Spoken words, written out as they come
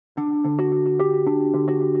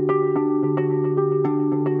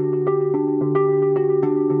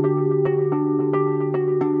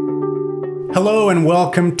Hello and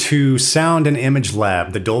welcome to Sound and Image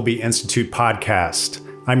Lab, the Dolby Institute podcast.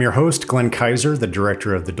 I'm your host, Glenn Kaiser, the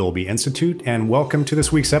director of the Dolby Institute, and welcome to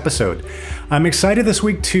this week's episode. I'm excited this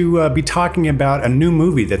week to be talking about a new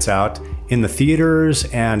movie that's out in the theaters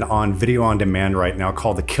and on video on demand right now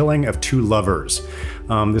called The Killing of Two Lovers.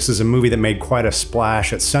 This is a movie that made quite a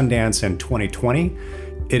splash at Sundance in 2020.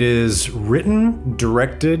 It is written,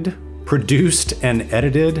 directed, produced, and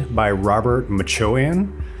edited by Robert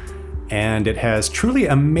Machoian. And it has truly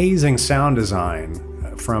amazing sound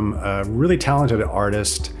design from a really talented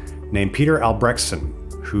artist named Peter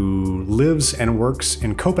Albrechtsen, who lives and works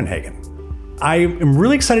in Copenhagen. I am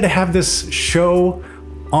really excited to have this show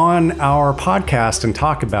on our podcast and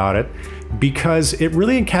talk about it because it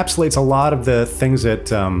really encapsulates a lot of the things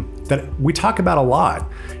that we talk about a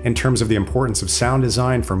lot in terms of the importance of sound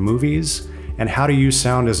design for movies and how to use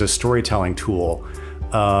sound as a storytelling tool.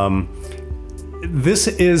 This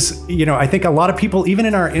is, I think a lot of people, even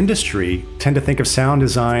in our industry, tend to think of sound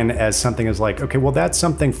design as something as like, okay, well, that's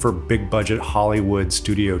something for big budget Hollywood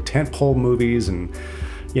studio tentpole movies and,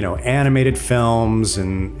 animated films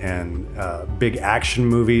and big action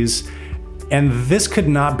movies. And this could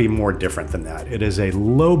not be more different than that. It is a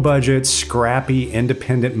low budget, scrappy,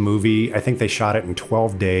 independent movie. I think they shot it in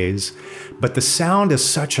 12 days, but the sound is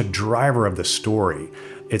such a driver of the story.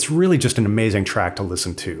 It's really just an amazing track to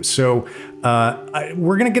listen to. So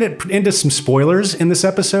we're going to get into some spoilers in this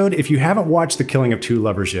episode. If you haven't watched The Killing of Two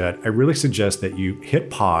Lovers yet, I really suggest that you hit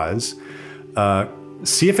pause,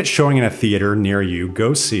 see if it's showing in a theater near you,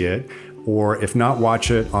 go see it, or if not, watch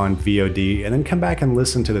it on VOD, and then come back and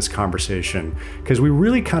listen to this conversation. Because we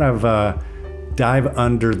really kind of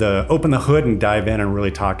open the hood and dive in and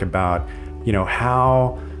really talk about,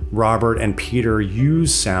 how Robert and Peter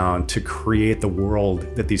use sound to create the world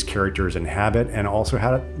that these characters inhabit, and also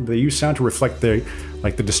how they use sound to reflect the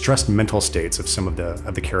distressed mental states of some of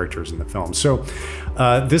the characters in the film. So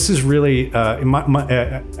this is really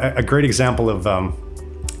a great example of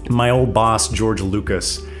my old boss, George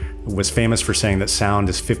Lucas, was famous for saying that sound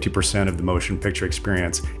is 50% of the motion picture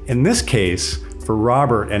experience. In this case, for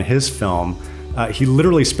Robert and his film, he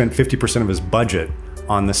literally spent 50% of his budget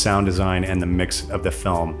on the sound design and the mix of the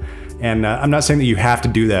film. And I'm not saying that you have to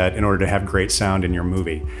do that in order to have great sound in your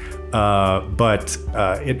movie, but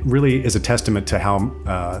it really is a testament to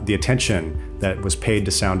how the attention that was paid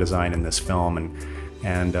to sound design in this film.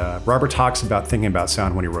 And Robert talks about thinking about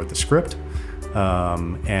sound when he wrote the script,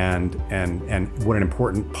 and what an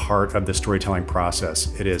important part of the storytelling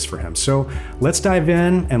process it is for him. So let's dive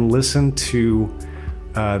in and listen to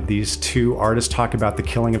these two artists talk about The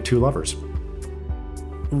Killing of Two Lovers.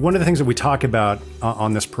 One of the things that we talk about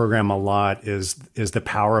on this program a lot is the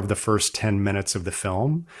power of the first 10 minutes of the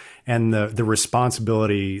film and the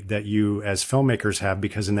responsibility that you as filmmakers have,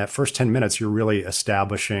 because in that first 10 minutes, you're really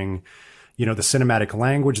establishing, the cinematic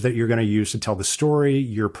language that you're going to use to tell the story.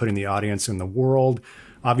 You're putting the audience in the world.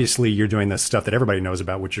 Obviously, you're doing the stuff that everybody knows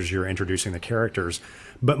about, which is you're introducing the characters.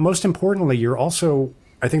 But most importantly, you're also,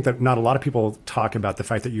 I think that not a lot of people talk about the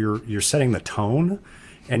fact that you're setting the tone.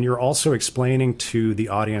 And you're also explaining to the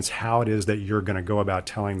audience how it is that you're going to go about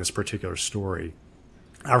telling this particular story.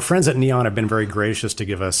 Our friends at Neon have been very gracious to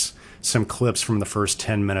give us some clips from the first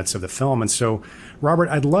 10 minutes of the film. And so, Robert,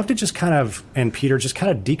 I'd love to and Peter, just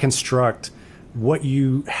kind of deconstruct what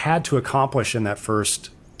you had to accomplish in that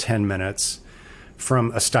first 10 minutes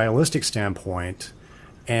from a stylistic standpoint,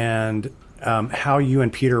 and how you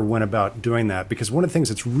and Peter went about doing that. Because one of the things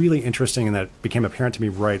that's really interesting and that became apparent to me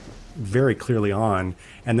very clearly on,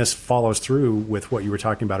 and this follows through with what you were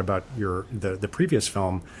talking about the previous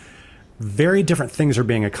film, very different things are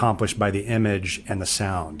being accomplished by the image and the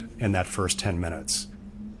sound in that first 10 minutes.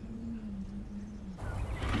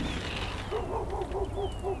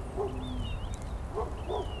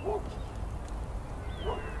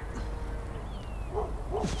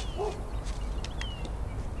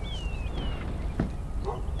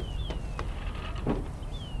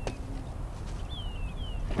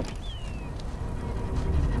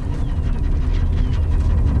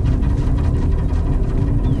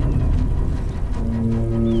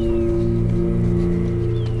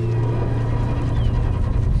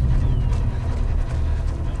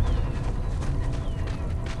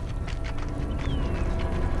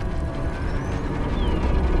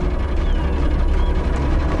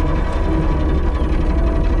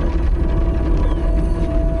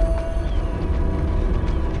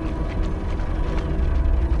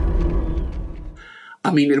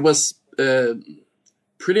 I mean, it was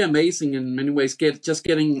pretty amazing in many ways.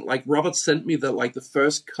 Getting like Robert sent me the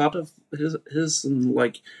first cut of his and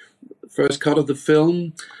first cut of the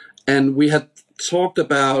film, and we had talked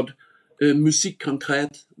about musique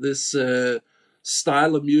concrète, this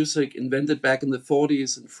style of music invented back in the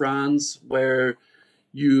 40s in France, where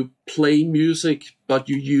you play music, but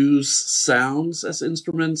you use sounds as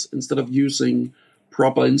instruments instead of using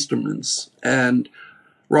proper instruments. And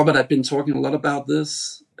Robert had been talking a lot about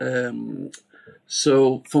this.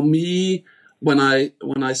 So for me, when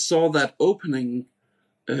I saw that opening,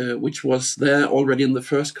 which was there already in the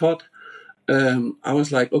first cut, I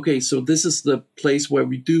was like, okay, so this is the place where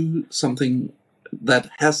we do something that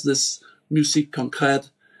has this musique concrète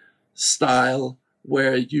style,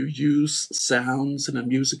 where you use sounds in a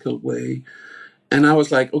musical way. And I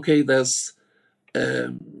was like, okay, there's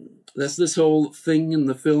this whole thing in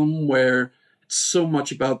the film where it's so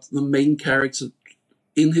much about the main character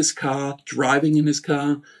in his car, driving in his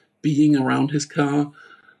car, being around his car.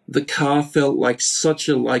 The car felt like such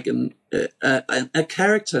a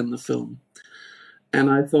character in the film. And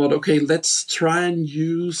I thought, okay, let's try and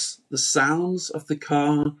use the sounds of the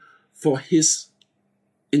car for his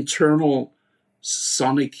internal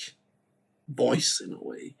sonic voice in a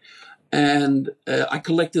way. And I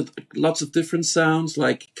collected lots of different sounds,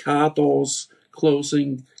 like car doors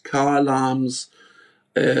closing, car alarms.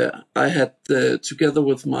 I had, together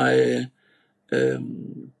with my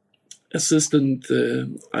assistant,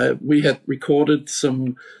 we had recorded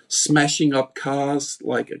some smashing up cars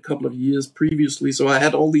like a couple of years previously. So I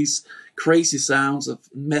had all these crazy sounds of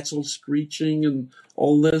metal screeching and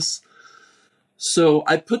all this. So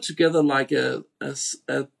I put together like a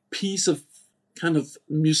piece of kind of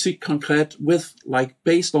musique concrète with, like,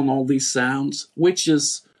 based on all these sounds, which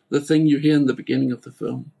is the thing you hear in the beginning of the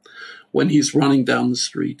film when he's running down the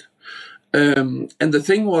street. And the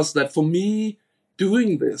thing was that for me,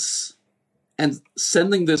 doing this and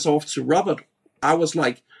sending this off to Robert, I was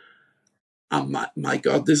like, oh my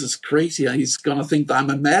God, this is crazy. He's going to think that I'm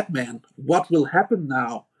a madman. What will happen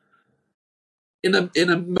now? In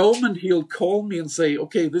a moment, he'll call me and say,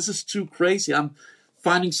 okay, this is too crazy. I'm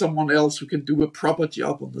finding someone else who can do a proper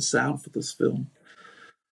job on the sound for this film.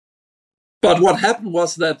 But what happened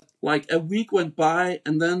was that, like, a week went by,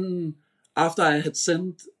 and then after I had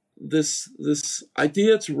sent this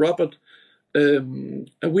idea to Robert, a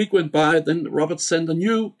week went by, then Robert sent a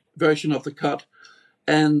new version of the cut.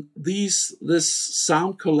 And this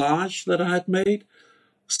sound collage that I had made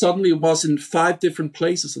suddenly was in 5 different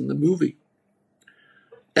places in the movie.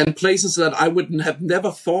 And places that I wouldn't have never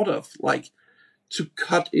thought of, like, to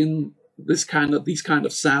cut in these kind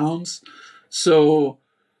of sounds. So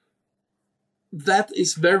that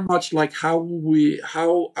is very much like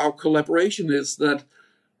how our collaboration is, that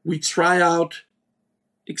we try out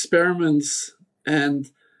experiments, and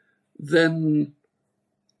then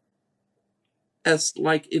as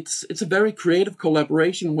like it's a very creative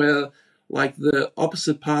collaboration where, like, the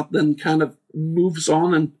opposite part then kind of moves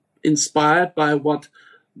on and inspired by what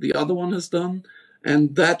the other one has done.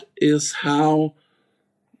 And that is how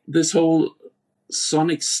this whole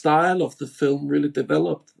sonic style of the film really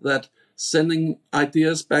developed, that sending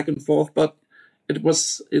ideas back and forth. But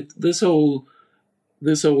this whole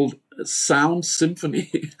sound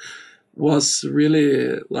symphony was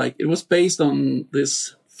really, like, it was based on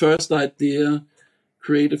this first idea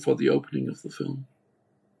created for the opening of the film.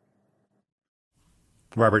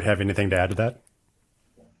 Robert, have anything to add to that?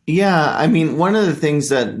 Yeah, I mean, one of the things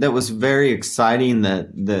that was very exciting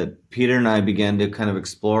that Peter and I began to kind of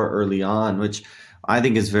explore early on, which I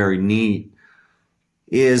think is very neat,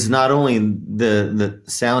 is not only the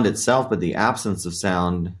sound itself, but the absence of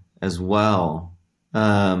sound as well.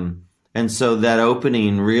 And so that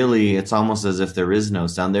opening, really, it's almost as if there is no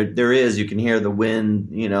sound. There is, you can hear the wind,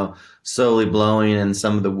 slowly blowing and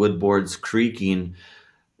some of the wood boards creaking.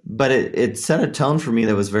 But it set a tone for me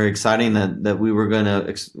that was very exciting, that we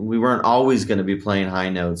weren't always going to be playing high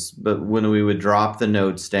notes, but when we would drop the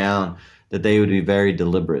notes down, that they would be very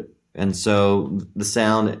deliberate. And so the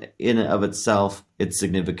sound in and of itself, its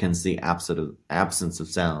significance, the absence of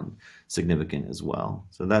sound, significant as well.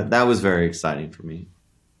 So that was very exciting for me.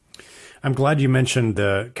 I'm glad you mentioned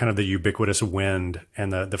the kind of the ubiquitous wind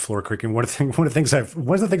and the floor creaking. One of the things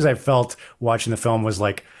I felt watching the film was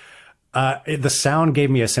like, the sound gave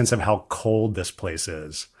me a sense of how cold this place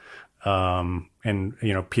is. And,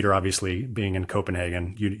 Peter, obviously being in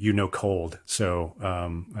Copenhagen, cold. So,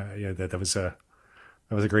 that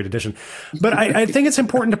was a great addition. But I think it's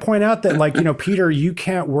important to point out that, like, Peter, you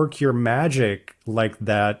can't work your magic like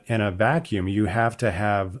that in a vacuum. You have to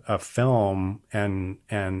have a film and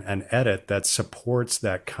an edit that supports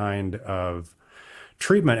that kind of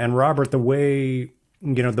treatment. And Robert, the way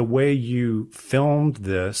you filmed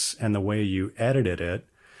this and the way you edited it,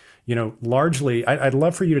 largely, I'd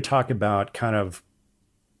love for you to talk about kind of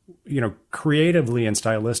creatively and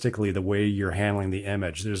stylistically, the way you're handling the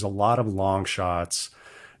image, there's a lot of long shots.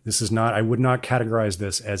 This is not, I would not categorize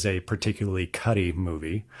this as a particularly cutty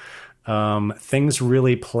movie. Things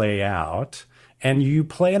really play out, and you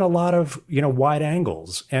play in a lot of, wide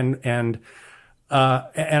angles. And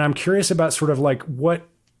I'm curious about sort of like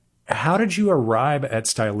how did you arrive at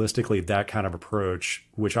stylistically that kind of approach,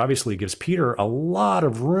 which obviously gives Peter a lot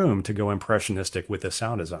of room to go impressionistic with the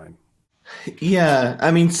sound design? Yeah,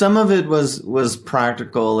 I mean, some of it was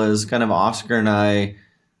practical, as kind of Oscar and I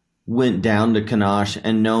went down to Kanash,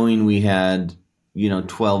 and knowing we had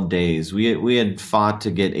 12 days, we had fought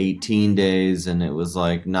to get 18 days, and it was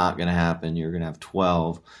like not going to happen. You're going to have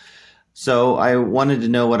 12. So I wanted to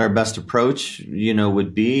know what our best approach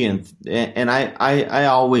would be, and I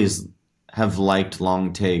always have liked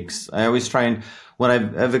long takes. I always try, and what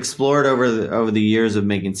I've explored over the years of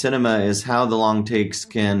making cinema is how the long takes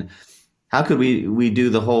how could we do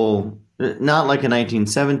the whole, not like a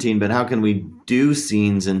 1917, but how can we do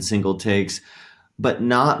scenes in single takes, but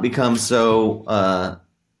not become so,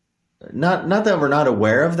 not that we're not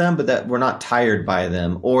aware of them, but that we're not tired by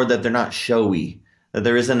them, or that they're not showy, that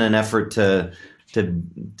there isn't an effort to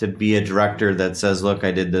be a director that says, look,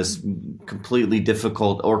 I did this completely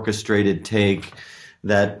difficult orchestrated take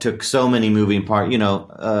that took so many moving parts,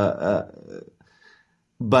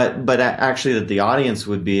 but actually that the audience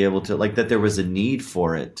would be able to, like, that there was a need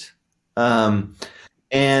for it. And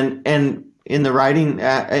in the writing,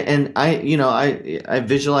 and I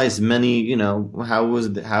visualized many, how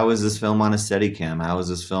is this film on a Steadicam? How is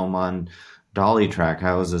this film on dolly track?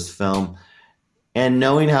 How is this film? And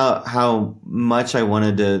knowing how much I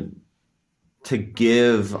wanted to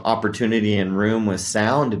give opportunity and room with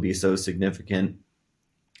sound to be so significant,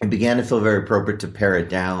 it began to feel very appropriate to pare it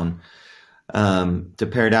down. To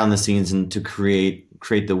pare down the scenes and to create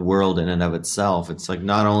the world in and of itself. It's like,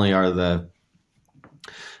 not only are the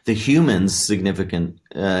humans significant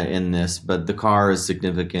in this, but the car is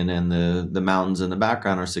significant, and the mountains in the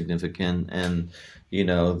background are significant, and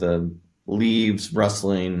the leaves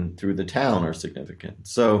rustling through the town are significant.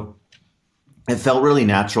 So it felt really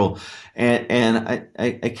natural, and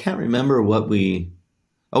I can't remember what we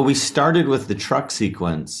started with the truck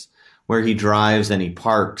sequence where he drives and he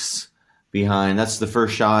parks behind. That's the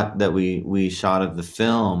first shot that we shot of the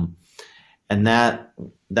film, and that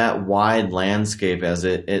wide landscape as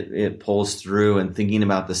it pulls through, and thinking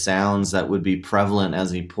about the sounds that would be prevalent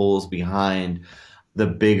as he pulls behind the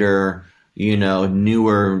bigger,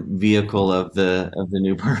 newer vehicle of the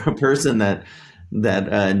new person that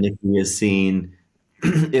Nicky has seen.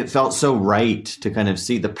 It felt so right to kind of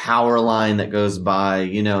see the power line that goes by.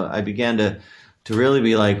 I began to really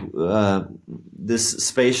be like, this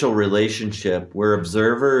spatial relationship. We're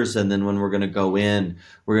observers, and then when we're going to go in,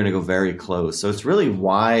 we're going to go very close. So it's really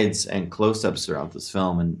wides and close-ups throughout this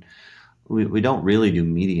film, and we don't really do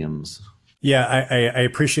mediums. Yeah, I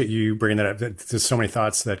appreciate you bringing that up. There's so many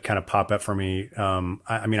thoughts that kind of pop up for me.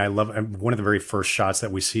 I mean, I love, one of the very first shots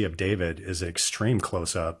that we see of David is an extreme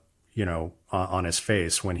close-up, on his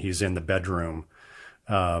face when he's in the bedroom,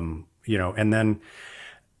 and then,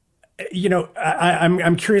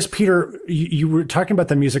 I'm curious, Peter, you were talking about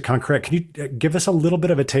the musique concrète. Can you give us a little bit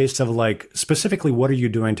of a taste of, like, specifically what are you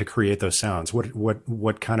doing to create those sounds?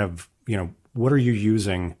 What kind of, what are you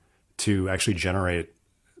using to actually generate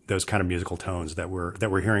those kind of musical tones that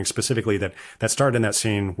we're hearing specifically that started in that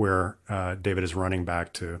scene where David is running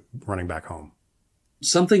back home?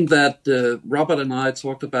 Something that Robert and I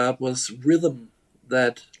talked about was rhythm.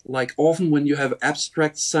 That, like, often when you have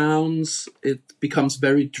abstract sounds, it becomes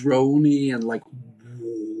very drony and like,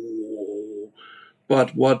 whoa.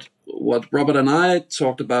 But what Robert and I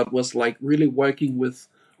talked about was, like, really working with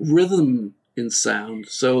rhythm in sound.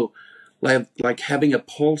 So like having a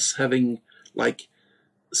pulse, having, like,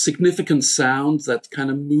 significant sound that kind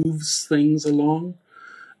of moves things along.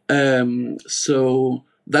 So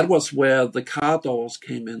that was where the car doors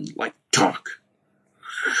came in, like, dark,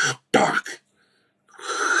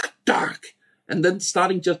 and then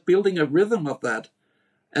starting just building a rhythm of that,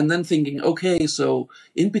 and then thinking, okay, so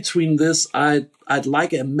in between this, I'd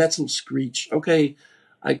like a metal screech. Okay,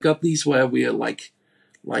 I got these where we're like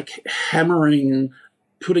hammering,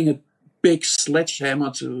 putting a big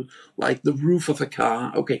sledgehammer to, like, the roof of a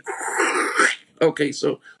car. Okay,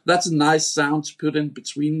 so that's a nice sound to put in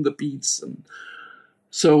between the beats. And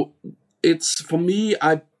so it's, for me,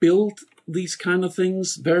 I build these kind of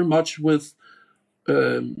things very much with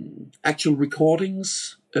actual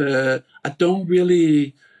recordings. I don't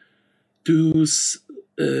really do,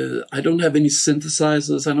 I don't have any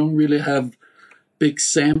synthesizers. I don't really have big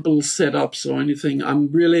sample setups or anything.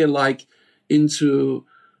 I'm really, like, into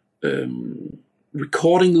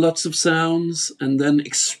recording lots of sounds and then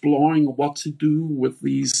exploring what to do with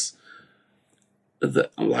these,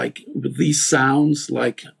 with these sounds.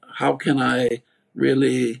 Like, how can I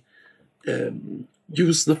really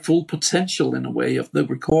use the full potential in a way of the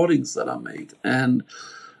recordings that I made? And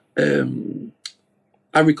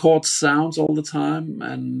I record sounds all the time,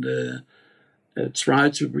 and try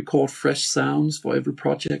to record fresh sounds for every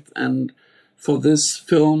project. And for this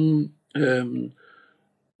film,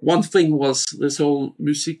 one thing was this whole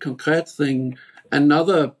musique concrète thing.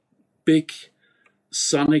 Another big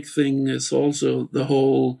sonic thing is also the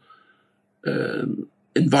whole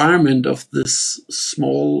environment of this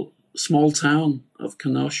small town of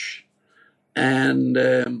Kanosh. And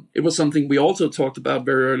it was something we also talked about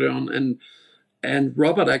very early on. And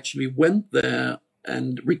Robert actually went there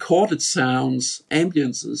and recorded sounds,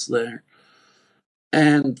 ambiences there.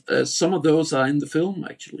 And some of those are in the film,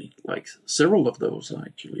 actually. Like, several of those are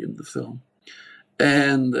actually in the film.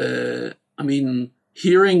 And I mean,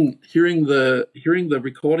 hearing the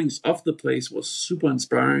recordings of the place was super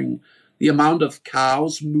inspiring. The amount of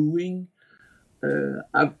cows mooing.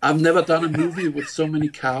 I've never done a movie with so many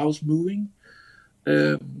cows mooing.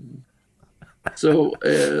 So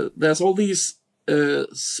there's all these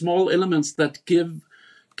small elements that give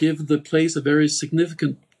the place a very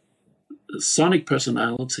significant sonic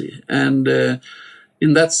personality. And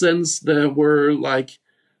in that sense, there were like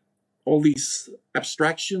all these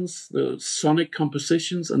abstractions, the sonic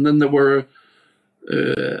compositions, and then there were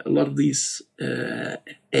a lot of these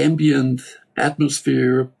ambient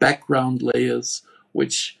atmosphere background layers,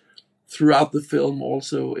 which throughout the film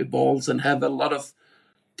also evolves and have a lot of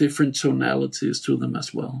different tonalities to them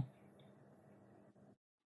as well.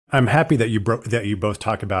 I'm happy that you both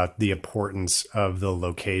talk about the importance of the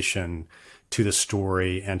location to the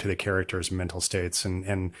story and to the characters' mental states,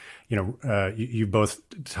 and you both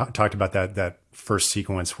talked about that first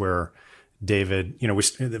sequence where David,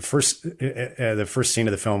 the first scene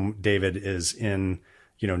of the film, David is in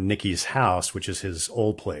Nicky's house, which is his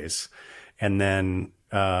old place, and then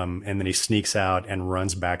he sneaks out and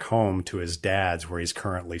runs back home to his dad's, where he's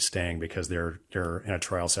currently staying because they're in a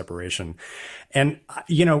trial separation. And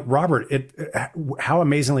Robert, how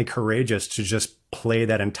amazingly courageous to just play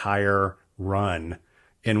that entire run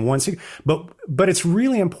in one scene. But it's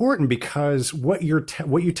really important, because what you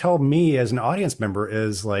tell me as an audience member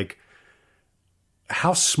is like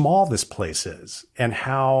how small this place is, and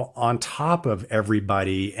how on top of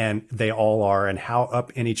everybody and they all are, and how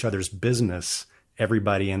up in each other's business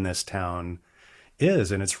everybody in this town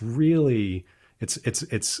is. And it's really, it's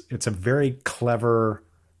a very clever,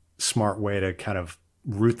 smart way to kind of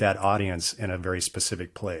root that audience in a very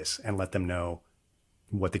specific place and let them know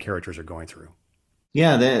what the characters are going through.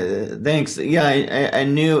 Yeah, thanks. Yeah, I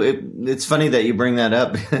knew it. It's funny that you bring that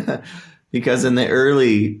up because in the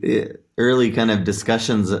early kind of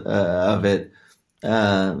discussions of it,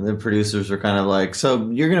 the producers were kind of like, so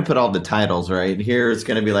you're going to put all the titles, right? Here it's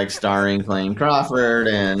going to be like starring Clayne Crawford,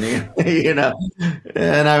 and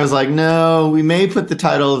and I was like, no, we may put the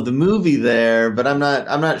title of the movie there, but I'm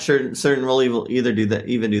not certain we'll either do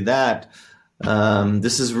that.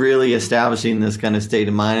 This is really establishing this kind of state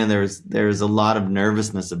of mind, and there's a lot of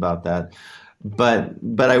nervousness about that. But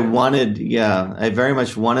I very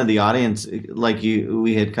much wanted the audience, like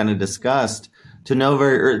we had kind of discussed, to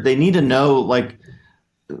know they need to know, like,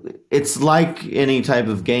 it's like any type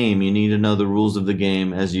of game. You need to know the rules of the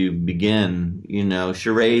game as you begin.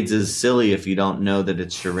 Charades is silly if you don't know that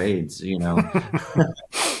it's charades,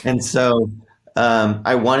 And so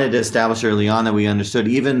I wanted to establish early on that we understood,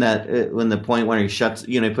 even that when the point when he shuts,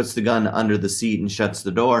 he puts the gun under the seat and shuts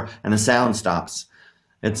the door and the sound stops.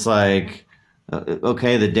 It's like,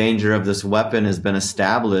 okay, the danger of this weapon has been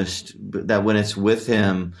established, that when it's with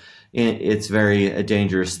him, it's a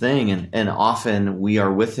dangerous thing. And often we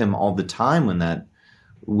are with him all the time when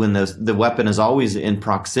the weapon is always in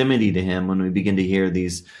proximity to him, when we begin to hear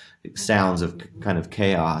these sounds of kind of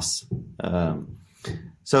chaos.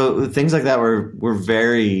 So things like that were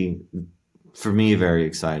for me, very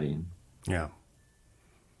exciting. Yeah.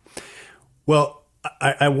 Well,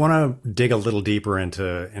 I want to dig a little deeper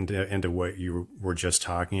into what you were just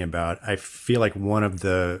talking about. I feel like one of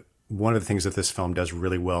the things that this film does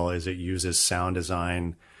really well is it uses sound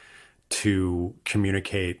design to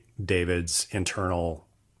communicate David's internal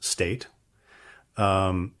state.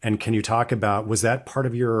 And can you talk about, was that part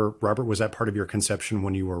of your conception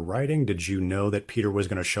when you were writing? Did you know that Peter was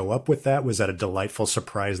going to show up with that? Was that a delightful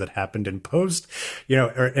surprise that happened in post?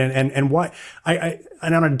 And why,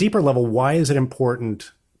 and on a deeper level, why is it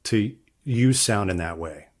important to use sound in that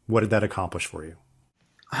way? What did that accomplish for you?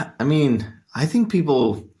 I mean, I think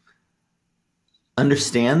people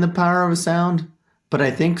understand the power of a sound, but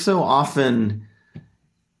I think so often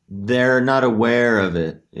they're not aware of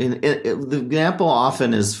it. The example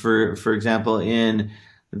often is, for example, in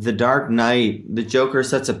The Dark Knight, the Joker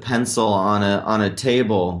sets a pencil on a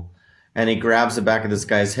table, and he grabs the back of this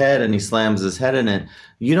guy's head and he slams his head in it.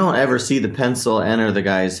 You don't ever see the pencil enter the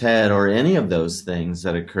guy's head or any of those things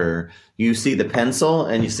that occur. You see the pencil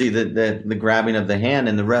and you see the grabbing of the hand,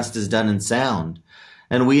 and the rest is done in sound.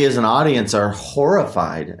 And we as an audience are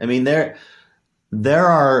horrified. I mean, there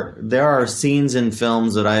are scenes in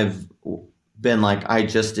films that I've been like, I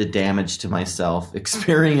just did damage to myself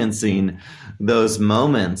experiencing those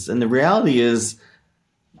moments. And the reality is,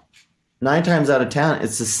 9 times out of 10,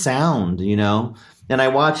 it's the sound, you know. And I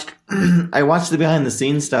watched the behind the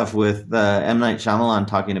scenes stuff with M. Night Shyamalan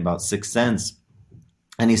talking about Sixth Sense,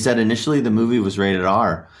 and he said initially the movie was rated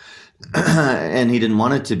R. And he didn't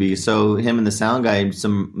want it to be, so him and the sound guy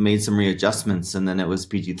made some readjustments, and then it was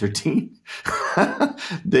PG-13.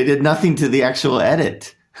 They did nothing to the actual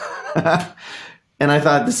edit. And I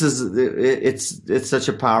thought, it's such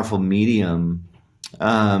a powerful medium.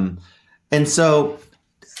 And so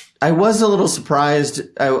I was a little surprised,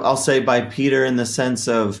 I'll say, by Peter, in the sense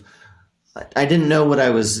of I didn't know what I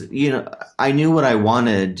was, I knew what I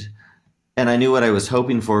wanted, and I knew what I was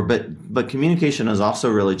hoping for, but communication is also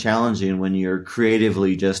really challenging when you're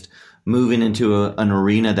creatively just moving into an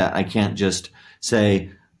arena that I can't just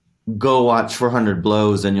say, go watch 400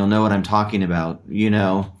 Blows and you'll know what I'm talking about,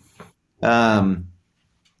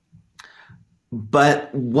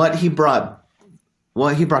 But what he brought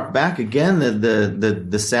back again,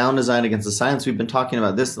 the sound design against the silence. We've been talking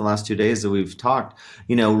about this the last 2 days that we've talked.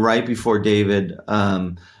 Right before David,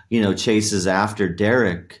 chases after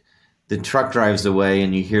Derek, the truck drives away,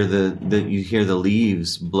 and you hear the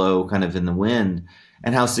leaves blow kind of in the wind,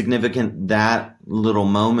 and how significant that little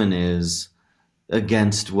moment is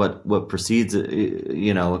against what precedes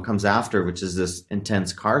it, what comes after, which is this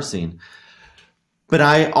intense car scene. But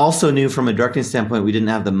I also knew from a directing standpoint, we didn't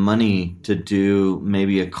have the money to do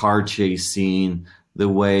maybe a car chase scene the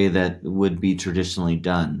way that would be traditionally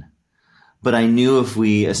done. But I knew if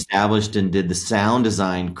we established and did the sound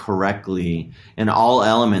design correctly in all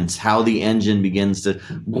elements, how the engine begins to,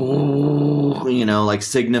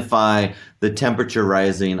 signify the temperature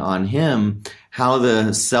rising on him, how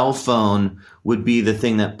the cell phone would be the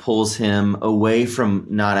thing that pulls him away from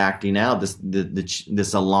not acting out,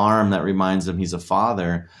 this alarm that reminds him he's a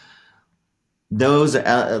father. Those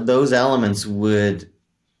elements would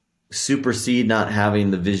supersede not having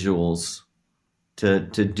the visuals to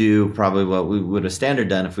do probably what we would have standard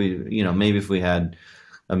done. If we, maybe if we had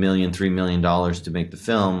 $1 million, $3 million to make the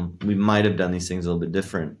film, we might have done these things a little bit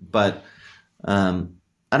different. But I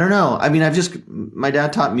don't know. I mean, my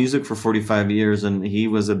dad taught music for 45 years, and he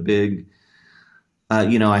was a big,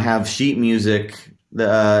 I have sheet music,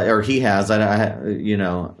 or he has,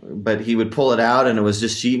 but he would pull it out and it was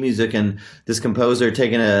just sheet music, and this composer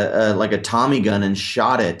taking a Tommy gun and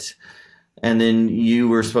shot it. And then you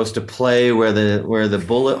were supposed to play where the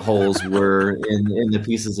bullet holes were in the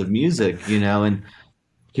pieces of music, and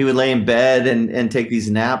he would lay in bed and take these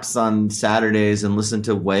naps on Saturdays and listen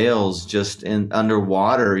to whales just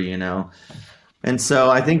underwater, And so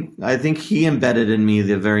I think he embedded in me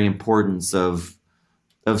the very importance of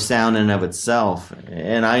sound in and of itself,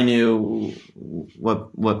 and I knew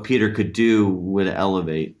what Peter could do would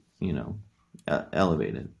elevate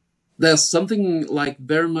it. There's something like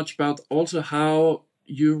very much about also how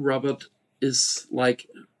you, Robert, is like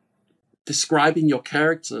describing your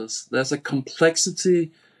characters. There's a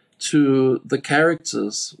complexity to the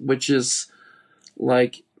characters, which is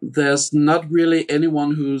like there's not really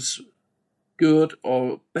anyone who's good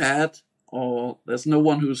or bad, or there's no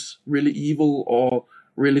one who's really evil or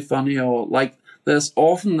really funny, or like there's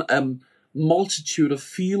often a multitude of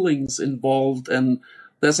feelings involved, and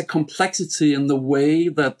there's a complexity in the way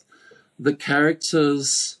that the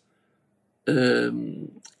characters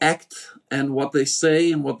act and what they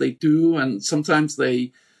say and what they do, and sometimes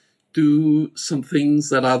they do some things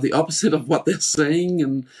that are the opposite of what they're saying,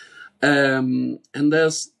 and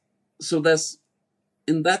there's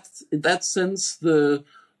in that sense the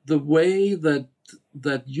way that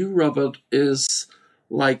you, Robert, is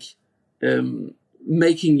like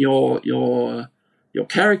making your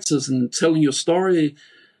characters and telling your story.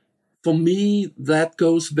 For me, that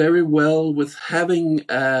goes very well with having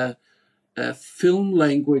a film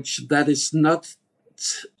language that is not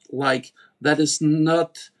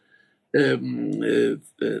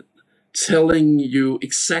telling you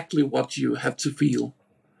exactly what you have to feel.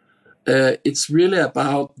 It's really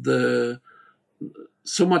about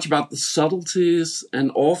so much about the subtleties,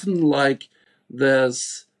 and often like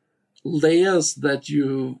there's layers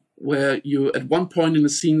where you at one point in the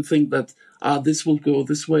scene think that this will go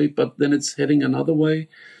this way, but then it's heading another way.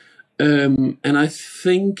 And I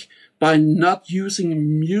think by not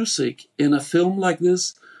using music in a film like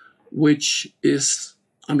this, which is,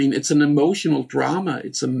 I mean, it's an emotional drama,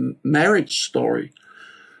 it's a marriage story.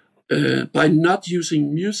 By not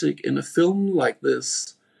using music in a film like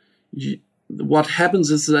this, what happens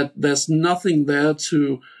is that there's nothing there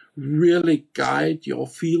to really guide your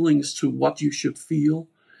feelings to what you should feel.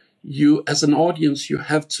 You, as an audience, you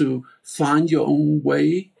have to find your own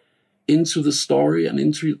way into the story and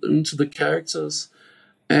into the characters.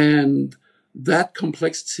 And that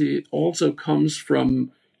complexity also comes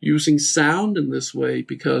from using sound in this way,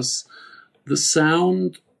 because the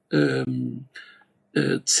sound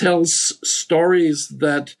tells stories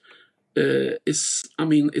that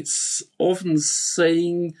it's often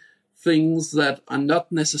saying things that are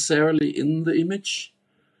not necessarily in the image.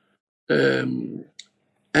 And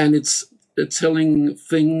it's telling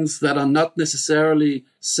things that are not necessarily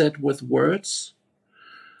said with words.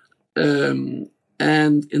 And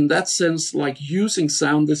in that sense, like using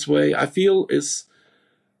sound this way, I feel is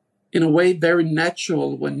in a way very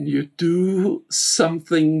natural when you do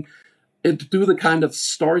something, do the kind of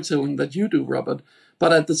storytelling that you do, Robert.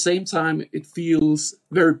 But at the same time, it feels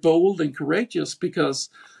very bold and courageous, because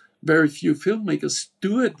very few filmmakers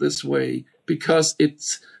do it this way, because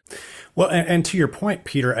it's... Well, and to your point,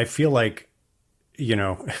 Peter, I feel like, you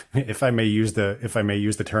know, if I may use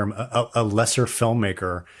the term, a lesser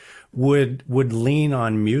filmmaker would lean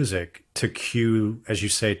on music to cue, as you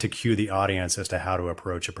say, to cue the audience as to how to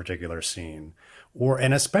approach a particular scene,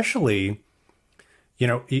 and especially, you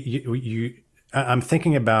know, I'm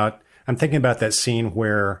thinking about that scene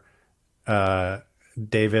where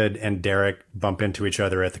David and Derek bump into each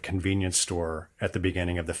other at the convenience store at the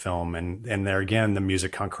beginning of the film, and there again the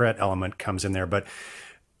musique concrète element comes in there,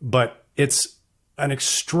 but it's an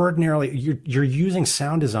extraordinarily, you're using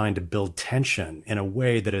sound design to build tension in a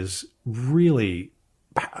way that is really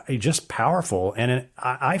just powerful, and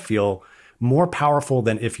I feel more powerful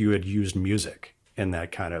than if you had used music in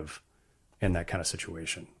that kind of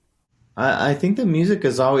situation. I think the music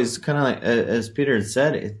is always kind of like, as Peter had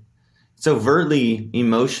said, it's overtly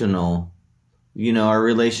emotional. You know, our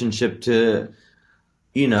relationship to,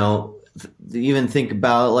 you know, even think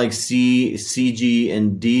about like C, G,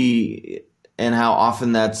 and D, and how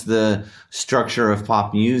often that's the structure of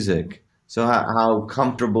pop music. So how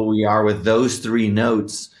comfortable we are with those three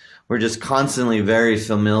notes. We're just constantly very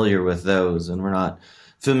familiar with those, and we're not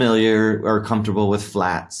familiar or comfortable with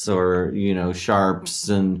flats or, you know, sharps.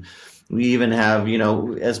 And we even have, you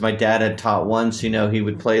know, as my dad had taught once, you know, he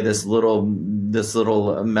would play this little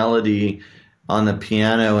melody on the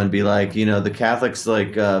piano and be like, you know, the Catholics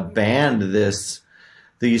like banned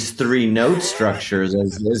these three note structures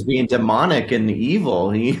as being demonic and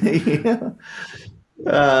evil.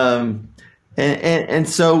 And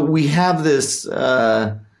so we have this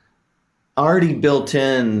already built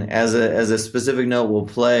in as a specific note will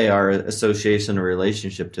play our association or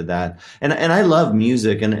relationship to that. And I love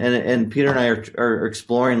music, and Peter and I are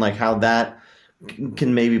exploring like how that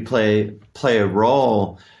can maybe play a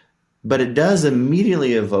role, but it does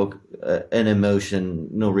immediately evoke an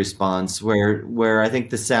emotional response where I think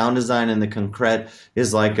the sound design and the concrete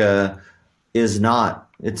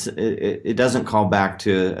it doesn't call back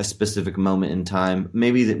to a specific moment in time.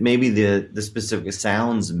 Maybe the specific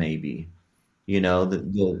sounds, maybe, you know,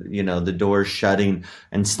 the doors shutting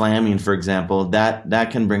and slamming, for example, that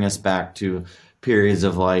can bring us back to periods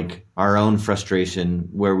of like our own frustration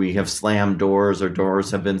where we have slammed doors or doors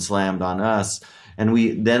have been slammed on us. And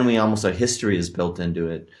we almost, a history is built into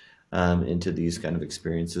it, into these kind of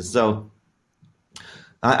experiences. So,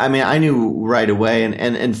 I mean, I knew right away,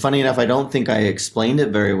 and funny enough, I don't think I explained it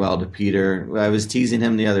very well to Peter. I was teasing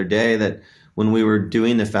him the other day that when we were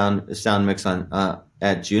doing the sound mix on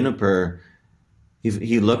at Juniper,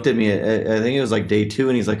 he looked at me. I think it was like day 2,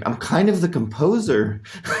 and he's like, "I'm kind of the composer."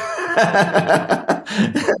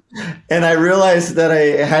 And I realized that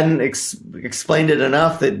I hadn't explained it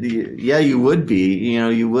enough. That you would be. You know,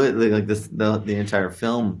 you would like this. The entire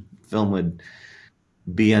film would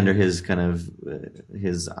be under his kind of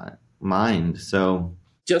his mind. So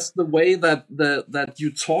just the way that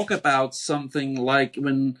you talk about something, like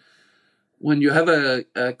when you have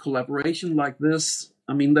a collaboration like this.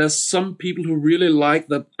 I mean, there's some people who really like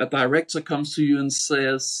that a director comes to you and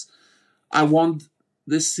says, "I want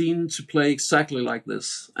this scene to play exactly like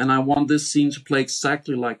this, and I want this scene to play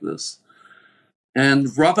exactly like this."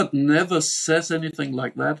 And Robert never says anything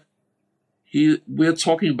like that. We're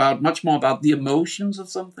talking about much more about the emotions of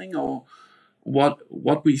something, or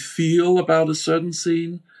what we feel about a certain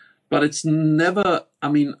scene, but it's never. I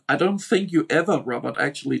mean, I don't think you ever, Robert,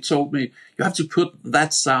 actually told me you have to put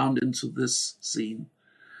that sound into this scene.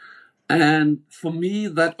 And for me,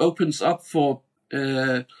 that opens up for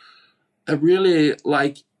a really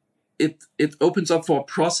like it opens up for a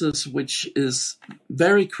process which is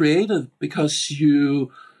very creative, because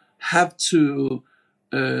you have to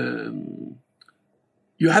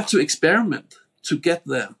experiment to get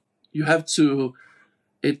there. You have to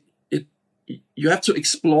you have to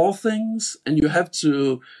explore things, and you have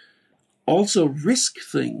to also risk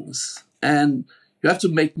things, and you have to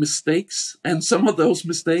make mistakes, and some of those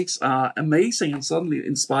mistakes are amazing and suddenly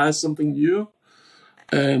inspire something new.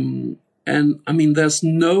 And I mean, there's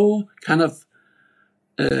no kind of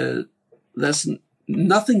there's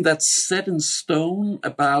nothing that's set in stone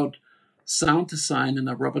about sound design in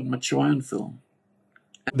a Robert Machoyan film.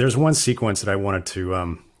 There's one sequence that I wanted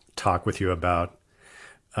to talk with you about,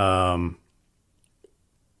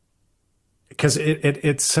 because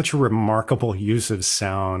it's such a remarkable use of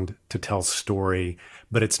sound to tell story,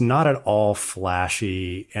 but it's not at all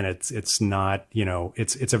flashy, and it's not, you know,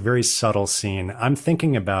 it's a very subtle scene. I'm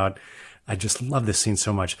thinking about, I just love this scene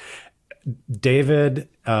so much. David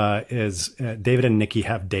and Nikki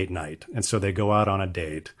have date night, and so they go out on a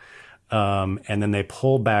date, and then they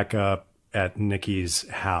pull back up at Nikki's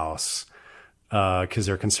house because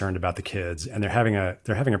they're concerned about the kids, and they're having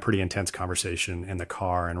a pretty intense conversation in the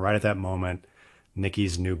car. And right at that moment,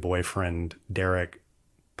 Nikki's new boyfriend Derek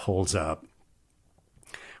pulls up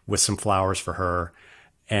with some flowers for her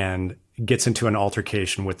and gets into an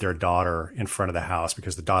altercation with their daughter in front of the house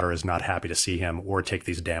because the daughter is not happy to see him or take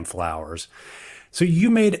these damn flowers. So you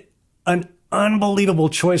made an unbelievable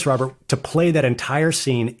choice, Robert, to play that entire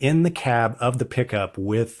scene in the cab of the pickup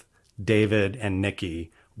with David and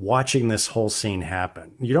Nikki, watching this whole scene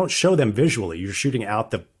happen. You don't show them visually. You're shooting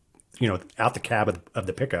out the cab of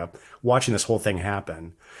the pickup, watching this whole thing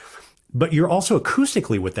happen. But you're also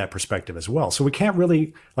acoustically with that perspective as well. So we can't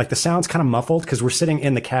really, like, the sound's kind of muffled because we're sitting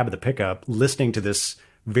in the cab of the pickup listening to this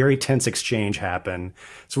very tense exchange happen.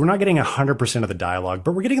 So we're not getting 100% of the dialogue,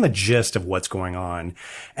 but we're getting the gist of what's going on.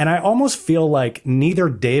 And I almost feel like neither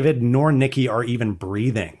David nor Nikki are even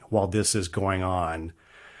breathing while this is going on.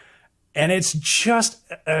 And it's just,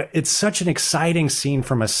 it's such an exciting scene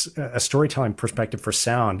from a storytelling perspective for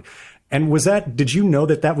sound. And did you know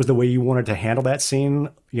that was the way you wanted to handle that scene,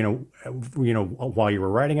 you know, while you were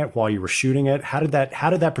writing it, while you were shooting it? How did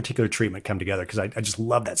that particular treatment come together? Because I just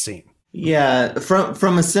love that scene. Yeah,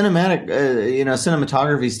 from a cinematic,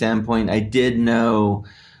 cinematography standpoint, I did know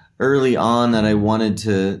early on that I wanted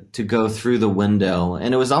to go through the window.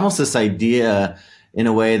 And it was almost this idea in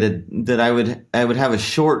a way that I would have a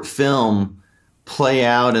short film play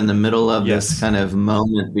out in the middle of this kind of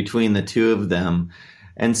moment between the two of them.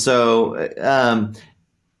 And so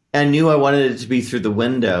I knew I wanted it to be through the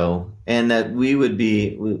window, and that we would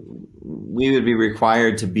be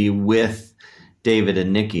required to be with David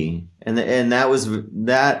and Nikki. And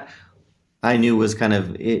that I knew was kind of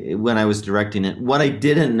when I was directing it. What I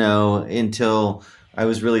didn't know until I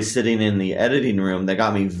was really sitting in the editing room that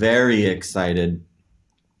got me very excited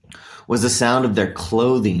was the sound of their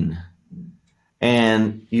clothing.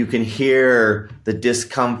 And you can hear the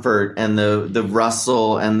discomfort and the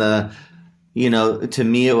rustle and to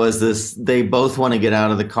me it was this, they both want to get out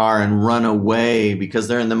of the car and run away because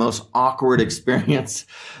they're in the most awkward experience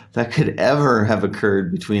that could ever have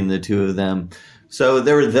occurred between the two of them. So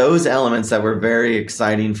there were those elements that were very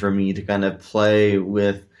exciting for me to kind of play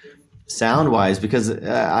with sound-wise, because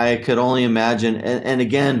I could only imagine, and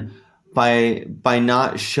again, by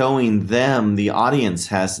not showing them, the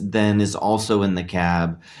audience is also in the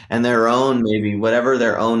cab, and their own, maybe whatever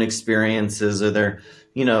their own experiences or their,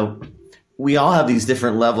 we all have these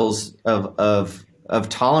different levels of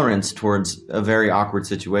tolerance towards very awkward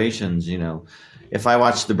situations. If I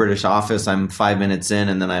watch The British Office, I'm 5 minutes in,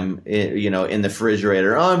 and then I'm, in the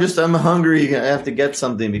refrigerator. Oh, I'm hungry. I have to get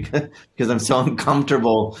something because I'm so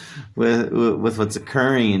uncomfortable with what's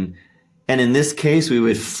occurring. And in this case, we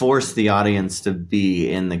would force the audience to be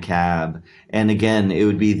in the cab. And again, it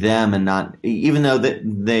would be them and not, even though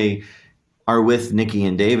they are with Nikki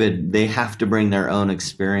and David, they have to bring their own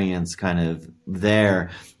experience kind of there.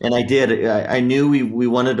 And I knew we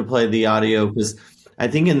wanted to play the audio because I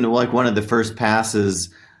think in like one of the first passes,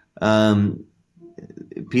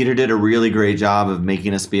 Peter did a really great job of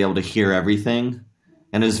making us be able to hear everything.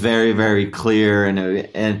 And it was very, very clear.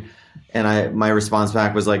 And my response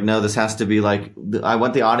back was like, no, this has to be like, I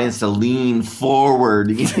want the audience to lean forward,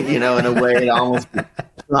 in a way to almost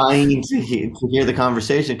trying to hear the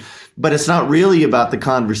conversation, but it's not really about the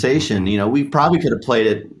conversation. You know, we probably could have played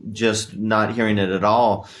it just not hearing it at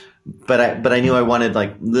all. But I knew I wanted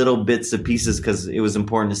like little bits of pieces because it was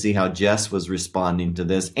important to see how Jess was responding to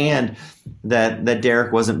this, and that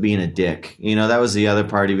Derek wasn't being a dick. You know, that was the other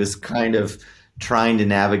part. He was kind of trying to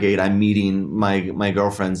navigate. I'm meeting my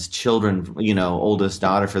girlfriend's children, you know, oldest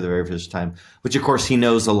daughter for the very first time, which of course he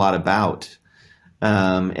knows a lot about.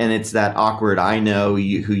 And it's that awkward, I know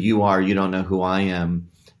who you are, you don't know who I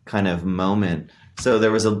am kind of moment. So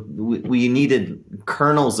there was we needed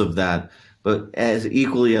kernels of that. But as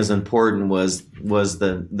equally as important was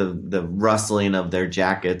the rustling of their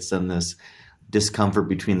jackets and this discomfort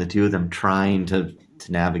between the two of them trying to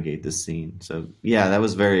navigate this scene. So yeah, that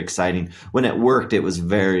was very exciting. When it worked, it was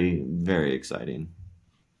very, very exciting.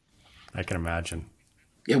 I can imagine.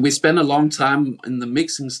 Yeah, we spent a long time in the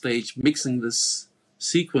mixing stage, mixing this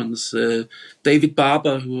sequence. David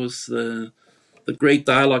Barber, who was the great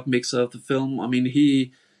dialogue mixer of the film,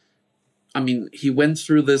 he went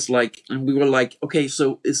through this and we were like, okay,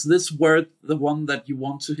 so is this word the one that you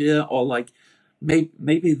want to hear, or like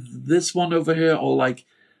maybe this one over here, or like,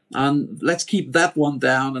 let's keep that one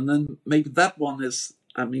down, and then maybe that one is.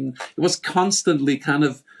 It was constantly kind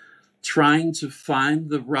of trying to find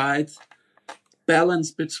the right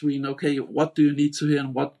balance between, okay, what do you need to hear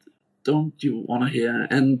and what don't you want to hear,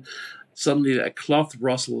 and suddenly a cloth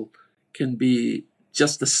rustle can be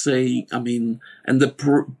just the same. And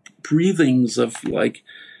the breathings of like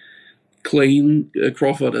Clayne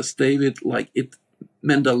Crawford as David, like it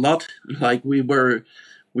meant a lot. Like we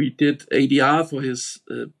did ADR for his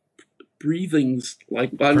breathings,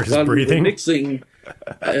 like while we were mixing.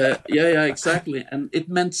 Yeah, exactly. And it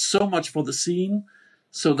meant so much for the scene,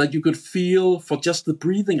 so that you could feel for just the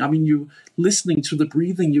breathing. You listening to the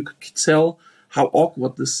breathing, you could tell how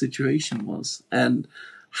awkward this situation was and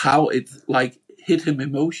how it like hit him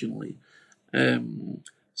emotionally.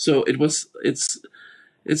 So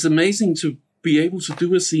it's amazing to be able to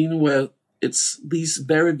do a scene where it's these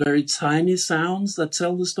very, very tiny sounds that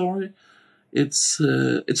tell the story. It's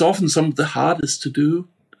often some of the hardest to do,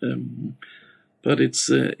 but it's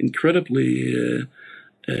incredibly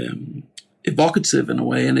evocative in a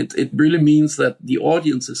way, and it really means that the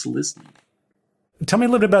audience is listening. Tell me a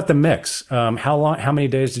little bit about the mix. How many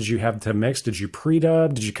days did you have to mix? Did you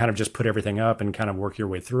pre-dub? Did you kind of just put everything up and kind of work your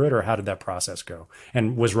way through it, or how did that process go?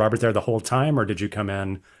 And was Robert there the whole time, or did you come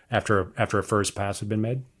in after a first pass had been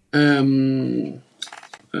made?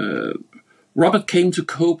 Robert came to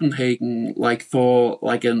Copenhagen for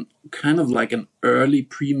an early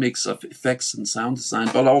pre-mix of effects and sound design,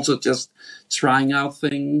 but also just trying out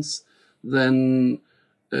things. Then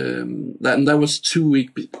that was 2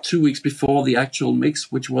 weeks before the actual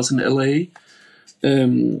mix, which was in LA.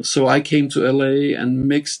 So I came to LA and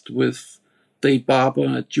mixed with Dave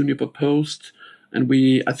Barber at Juniper Post, and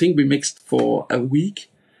I think we mixed for a week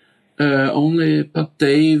only. But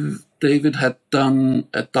David had done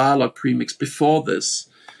a dialogue premix before this,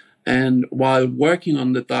 and while working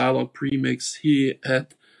on the dialogue premix, he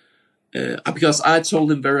had because I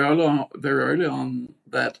told him very early on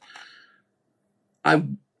that I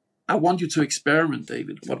want you to experiment,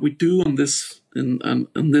 David. What we do in this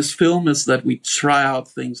film is that we try out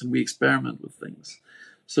things and we experiment with things.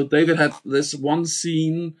 So David had this one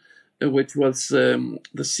scene, which was the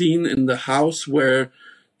scene in the house where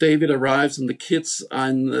David arrives and the kids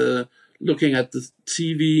are looking at the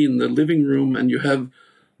TV in the living room, and you have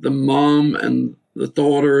the mom and the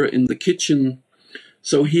daughter in the kitchen.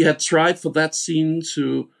 So he had tried for that scene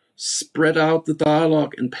to spread out the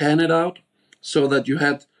dialogue and pan it out, so that you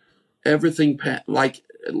had everything like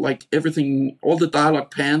everything, all the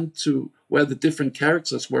dialogue panned to where the different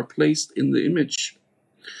characters were placed in the image.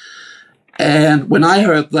 And when I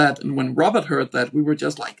heard that, and when Robert heard that, we were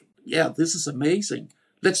just like, yeah, this is amazing.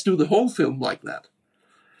 Let's do the whole film like that.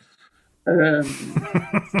 But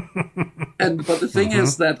the thing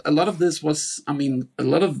is that a lot of this was, a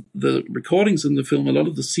lot of the recordings in the film, a lot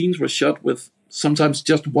of the scenes were shot with sometimes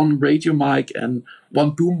just one radio mic and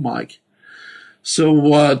one boom mic. So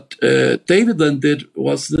what David then did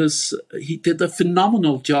was this. He did a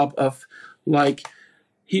phenomenal job of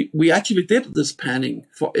we actually did this panning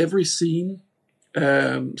for every scene.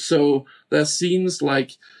 So there's scenes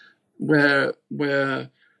like where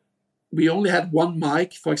we only had one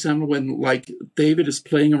mic. For example, when David is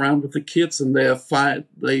playing around with the kids and they're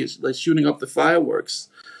shooting up the fireworks,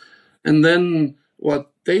 and then what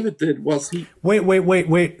David did was he wait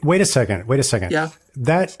a second. Yeah.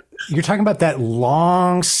 That you're talking about that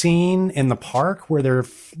long scene in the park where they're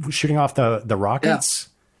shooting off the rockets?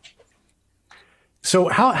 So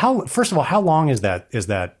how first of all, how long is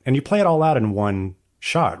that? And you play it all out in one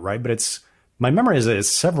shot, right? But it's my memory is that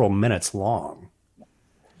it's several minutes long.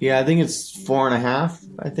 Yeah, I think it's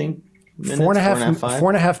 4.5. I think minutes, Four and a half, 5.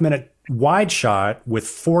 4.5 minute wide shot with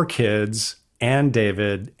 4 kids and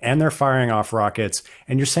David, and they're firing off rockets.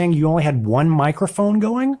 And you're saying you only had one microphone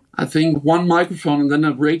going? I think one microphone and then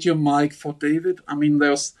a radio mic for David. I mean,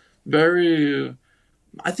 there's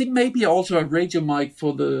I think maybe also a radio mic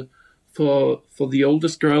for the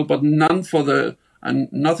oldest girl, but nothing for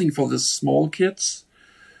the small kids.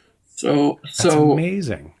 That's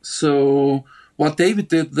amazing. So what David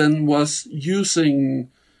did then was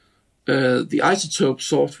using the Isotope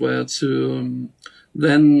software to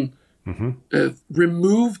then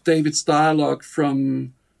remove David's dialogue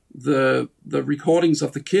from the recordings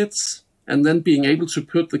of the kids, and then being able to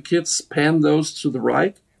put the kids, pan those to the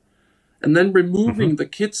right, and then removing the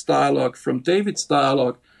kids' dialogue from David's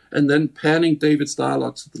dialogue, and then panning David's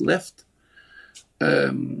dialogue to the left.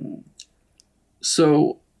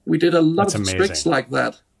 So we did a lot of tricks like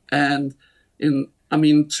that, and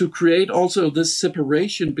to create also this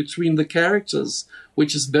separation between the characters,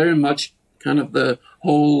 which is very much kind of the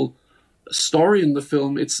whole story in the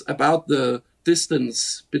film. It's about the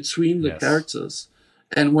distance between the characters.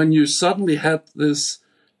 And when you suddenly had this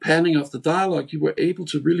panning of the dialogue, you were able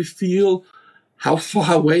to really feel how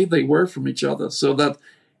far away they were from each other. So that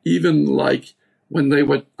even like when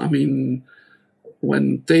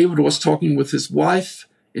David was talking with his wife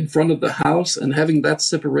in front of the house and having that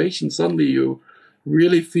separation, suddenly you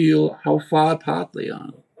really feel how far apart they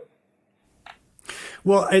are.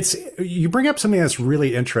 Well, you bring up something that's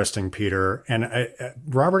really interesting, Peter. And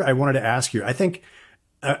Robert, I wanted to ask you, I think,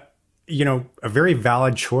 a very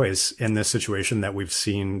valid choice in this situation that we've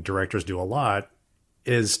seen directors do a lot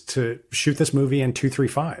is to shoot this movie in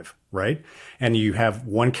 2-3-5, right? And you have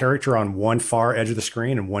one character on one far edge of the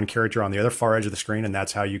screen and one character on the other far edge of the screen. And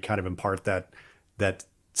that's how you kind of impart that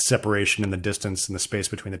separation and the distance and the space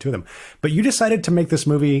between the two of them. But you decided to make this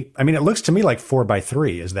movie, I mean, it looks to me like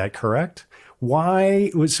 4:3. Is that correct?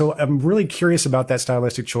 Why? So I'm really curious about that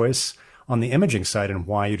stylistic choice on the imaging side and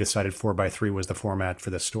why you decided 4:3 was the format for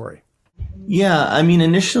this story. Yeah, I mean,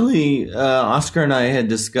 initially, Oscar and I had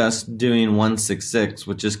discussed doing 1:6:6,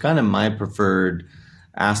 which is kind of my preferred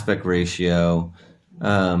aspect ratio.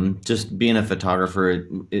 Just being a photographer,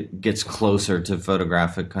 it gets closer to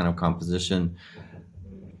photographic kind of composition.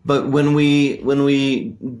 But when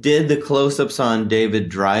we did the close-ups on David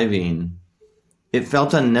driving, it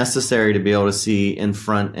felt unnecessary to be able to see in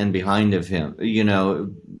front and behind of him.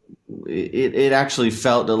 It actually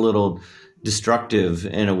felt a little destructive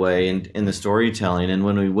in a way in the storytelling. And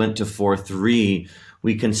when we went to 4:3,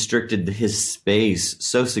 we constricted his space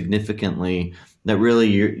so significantly that really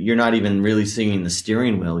you're not even really seeing the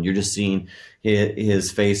steering wheel. You're just seeing his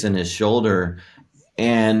face and his shoulder.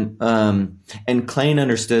 And Clayne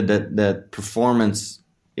understood that performance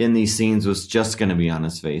in these scenes was just going to be on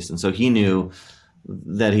his face. And so he knew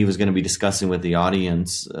that he was going to be discussing with the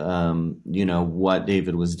audience, what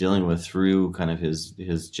David was dealing with through kind of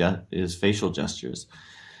his facial gestures.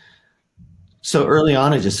 So early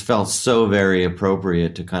on, it just felt so very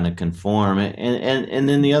appropriate to kind of conform. And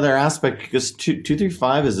then the other aspect, because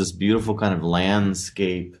 2-3-5 is this beautiful kind of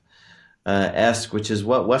landscape esque, which is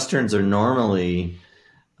what Westerns are normally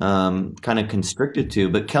kind of constricted to.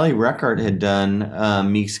 But Kelly Reichardt had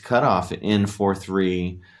done Meek's Cutoff in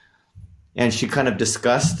 4:3, and she kind of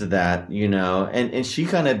discussed that, and she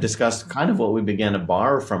kind of discussed kind of what we began to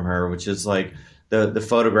borrow from her, which is like the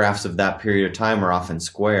photographs of that period of time are often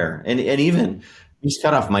square, and even Meek's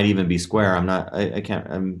Cutoff might even be square. I'm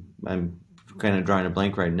kind of drawing a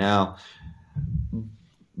blank right now.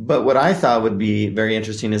 But what I thought would be very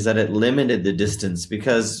interesting is that it limited the distance,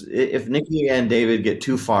 because if Nikki and David get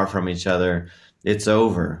too far from each other, it's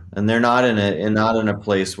over, and they're not in a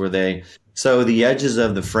place where they. So the edges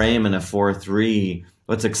of the frame in a 4:3,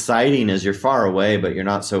 what's exciting is you're far away, but you're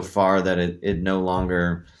not so far that it no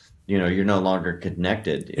longer, you're no longer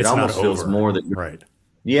connected. It almost feels more that you're, right.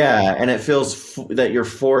 Yeah, and it feels that you're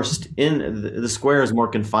forced in. The square is more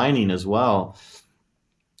confining as well,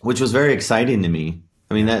 which was very exciting to me.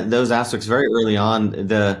 I mean, those aspects very early on,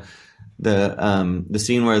 the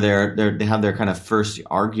scene where they have their kind of first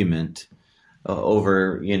argument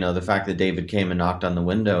over, the fact that David came and knocked on the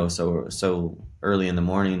window so early in the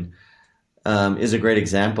morning, is a great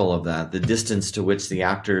example of that. The distance to which the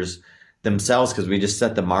actors themselves, because we just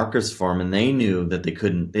set the markers for them, and they knew that they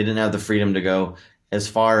didn't have the freedom to go as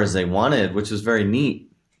far as they wanted, which was very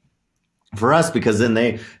neat for us, because then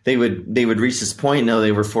they would reach this point,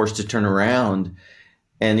 they were forced to turn around.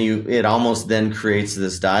 it almost then creates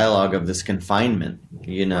this dialogue of this confinement,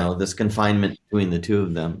 this confinement between the two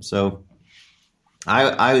of them. So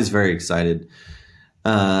I was very excited.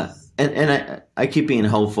 And I keep being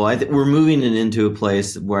hopeful. I think we're moving it into a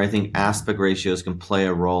place where I think aspect ratios can play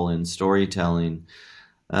a role in storytelling.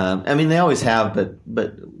 I mean, they always have, but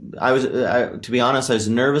to be honest, I was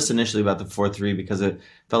nervous initially about the 4:3 because it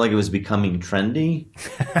felt like it was becoming trendy,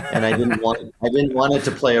 and I didn't want it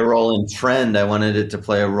to play a role in trend. I wanted it to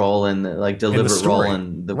play a role in deliberate role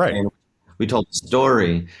in the way we told the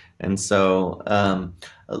story. And so,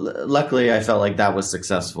 luckily, I felt like that was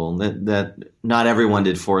successful. That not everyone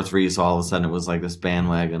did 4:3, so all of a sudden it was like this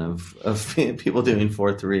bandwagon of people doing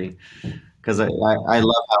 4:3. Because I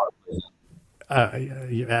love how it plays.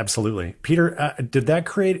 Absolutely. Peter, did that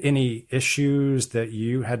create any issues that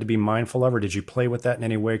you had to be mindful of, or did you play with that in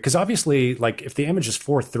any way? Because obviously, like if the image is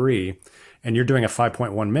 4:3 and you're doing a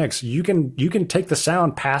 5.1 mix, you can take the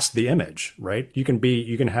sound past the image, right? You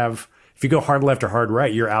can have, if you go hard left or hard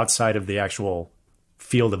right, you're outside of the actual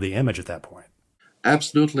field of the image at that point.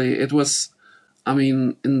 Absolutely. It was, I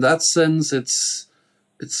mean, in that sense, it's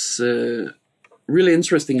really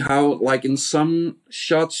interesting how, like in some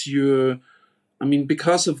shots,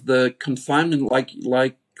 because of the confinement, like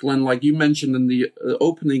Glenn, like you mentioned in the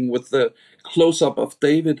opening with the close-up of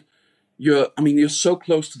David, you're so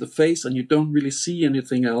close to the face and you don't really see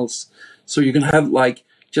anything else. So you can have like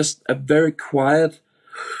just a very quiet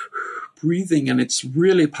breathing, and it's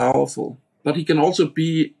really powerful. But he can also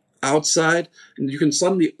be outside, and you can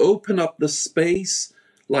suddenly open up the space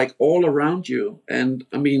like all around you. And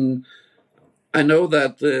I mean, I know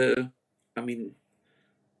that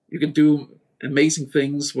you can do amazing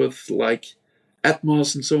things with like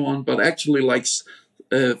Atmos and so on, but actually like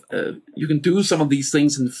you can do some of these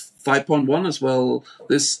things in 5.1 as well.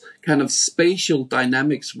 This kind of spatial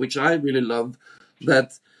dynamics, which I really love.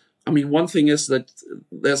 That, I mean, one thing is that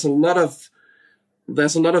there's a lot of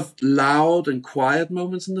loud and quiet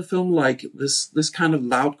moments in the film, like this kind of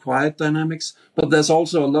loud quiet dynamics, but there's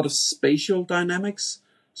also a lot of spatial dynamics,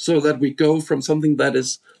 so that we go from something that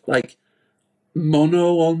is like mono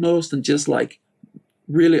almost and just like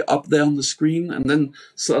really up there on the screen, and then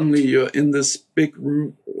suddenly you're in this big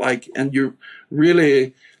room, like, and you're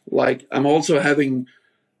really like, I'm also having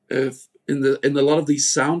in a lot of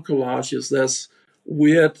these sound collages, there's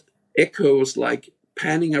weird echoes like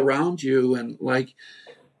panning around you, and like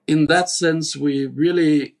in that sense we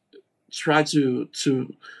really try to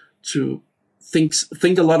think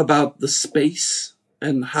a lot about the space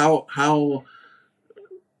and how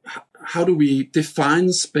do we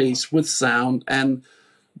define space with sound, and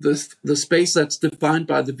the space that's defined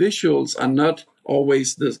by the visuals are not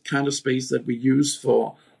always the kind of space that we use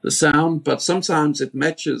for the sound, but sometimes it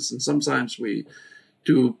matches and sometimes we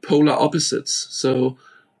do polar opposites. So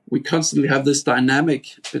we constantly have this dynamic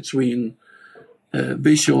between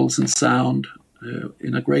visuals and sound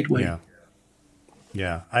in a great way.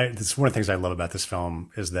 Yeah. It's one of the things I love about this film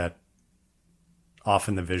is that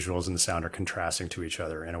often the visuals and the sound are contrasting to each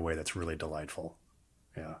other in a way that's really delightful.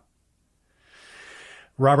 Yeah.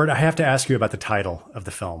 Robert, I have to ask you about the title of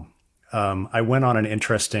the film. I went on an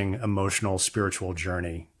interesting emotional, spiritual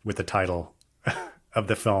journey with the title of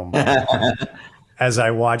the film as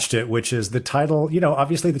I watched it, which is the title.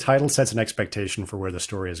 Obviously the title sets an expectation for where the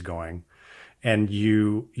story is going. And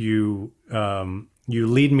you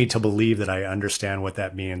lead me to believe that I understand what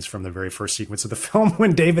that means from the very first sequence of the film,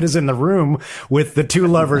 when David is in the room with the two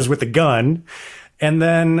lovers with the gun. And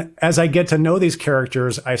then as I get to know these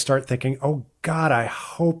characters, I start thinking, oh God, I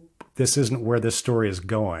hope this isn't where this story is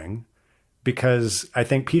going. Because I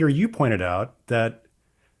think, Peter, you pointed out that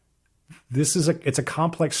it's a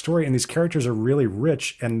complex story, and these characters are really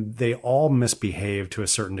rich, and they all misbehave to a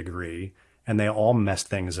certain degree, and they all mess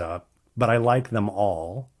things up, but I like them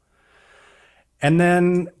all. And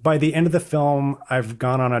then by the end of the film, I've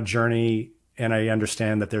gone on a journey, and I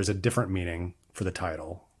understand that there's a different meaning for the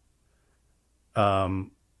title. And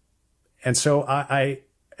so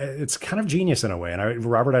it's kind of genius in a way. And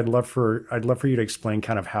Robert, I'd love for you to explain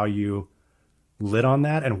kind of how you lit on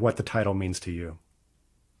that and what the title means to you.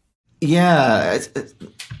 Yeah.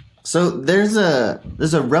 So there's a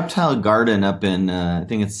reptile garden up in, I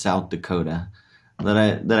think it's South Dakota,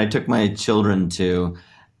 that I took my children to.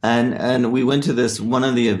 And we went to this, one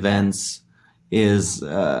of the events is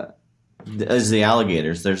the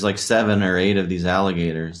alligators. There's like 7 or 8 of these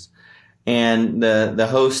alligators. And the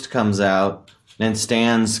host comes out and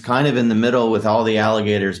stands kind of in the middle with all the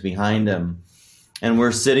alligators behind him. And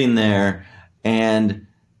we're sitting there, and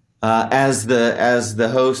as the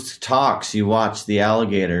host talks, you watch the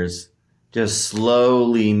alligators just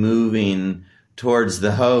slowly moving towards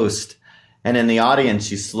the host. And in the audience,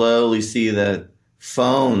 you slowly see the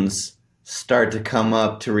phones start to come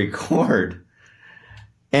up to record.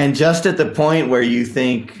 And just at the point where you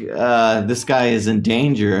think this guy is in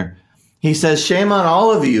danger, he says, "Shame on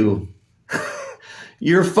all of you.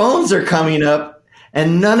 Your phones are coming up,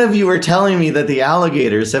 and none of you are telling me that the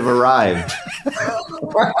alligators have arrived."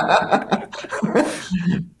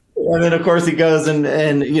 And then, of course, he goes and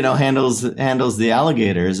handles the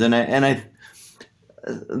alligators. And I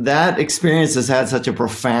that experience has had such a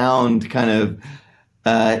profound kind of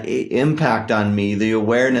impact on me. The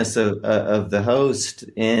awareness of the host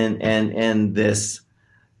and this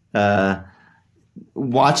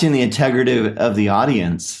watching the integrity of the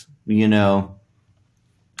audience,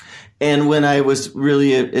 And when I was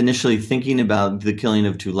really initially thinking about The Killing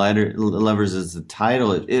of Two Lovers as the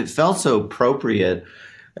title, it felt so appropriate.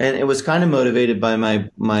 And it was kind of motivated by my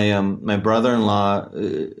brother-in-law,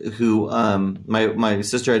 who my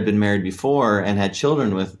sister had been married before and had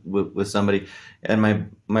children with somebody, and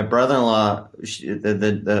my brother-in-law,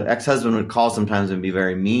 the ex-husband would call sometimes and be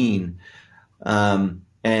very mean,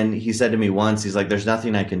 and he said to me once, he's like, "There's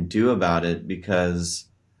nothing I can do about it, because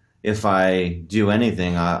if I do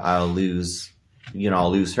anything, I'll lose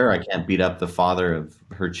her. I can't beat up the father of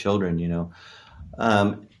her children,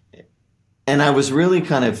 And I was really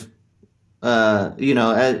kind of,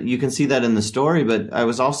 you can see that in the story, but I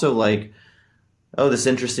was also like, oh, this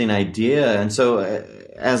interesting idea. And so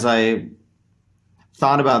as I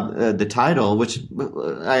thought about the title, which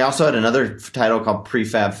I also had another title called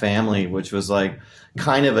Prefab Family, which was like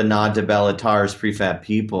kind of a nod to Béla Tarr's Prefab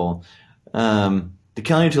People. The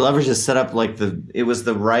Killing of Two Lovers is set up like it was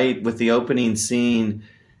with the opening scene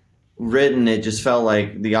written, it just felt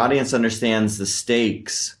like the audience understands the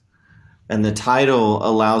stakes. And the title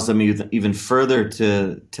allows them even further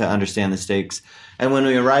to understand the stakes. And when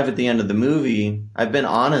we arrive at the end of the movie, I've been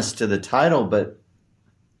honest to the title, but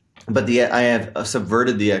I have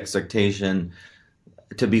subverted the expectation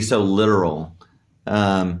to be so literal.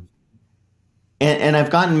 And I've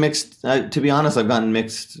gotten mixed. To be honest, I've gotten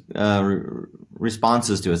mixed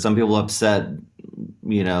responses to it. Some people upset,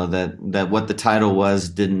 that what the title was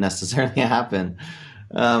didn't necessarily happen.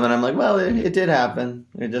 And I'm like, well, it did happen.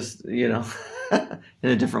 It just, in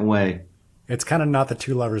a different way. It's kind of not the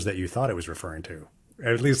two lovers that you thought it was referring to.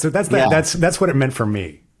 At least that's what it meant for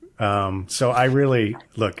me. So I really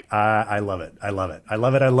I love it. I love it. I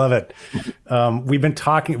love it. I love it. We've been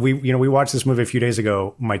talking. We watched this movie a few days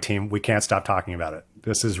ago. My team. We can't stop talking about it.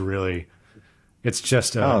 This is really. It's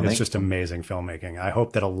just amazing filmmaking. I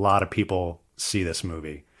hope that a lot of people see this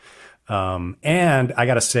movie. And I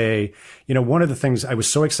got to say, one of the things I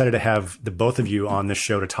was so excited to have the both of you on this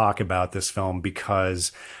show to talk about this film,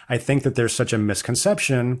 because I think that there's such a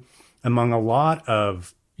misconception among a lot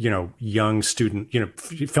of, young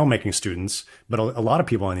filmmaking students, but a lot of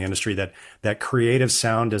people in the industry that creative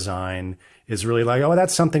sound design is really like, oh,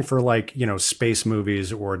 that's something for space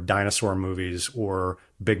movies or dinosaur movies or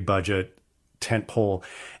big budget tentpole.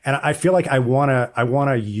 And I feel like I want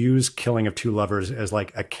to use Killing of Two Lovers as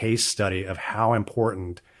like a case study of how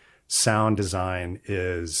important sound design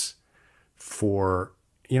is for,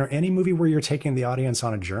 any movie where you're taking the audience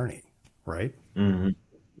on a journey, right? Mm-hmm.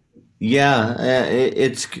 Yeah,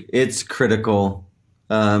 it's critical.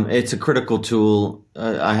 It's a critical tool.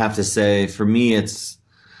 I have to say, for me, it's,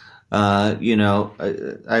 I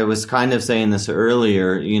was kind of saying this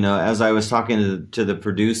earlier, as I was talking to the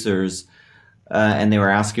producers, and they were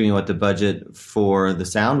asking me what the budget for the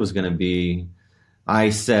sound was going to be.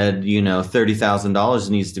 I said, $30,000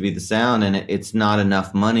 needs to be the sound, and it's not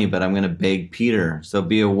enough money, but I'm going to beg Peter. So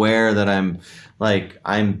be aware that I'm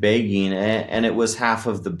begging, and it was half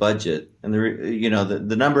of the budget. And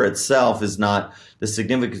the number itself is not the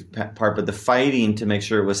significant part, but the fighting to make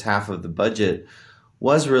sure it was half of the budget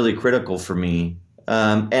was really critical for me.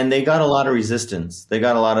 And they got a lot of resistance. They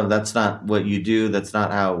got a lot of, that's not what you do. That's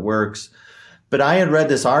not how it works. But I had read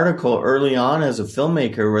this article early on as a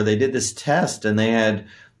filmmaker where they did this test, and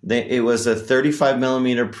it was a 35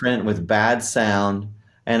 millimeter print with bad sound,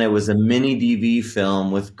 and it was a mini DV film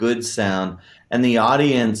with good sound, and the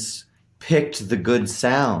audience picked the good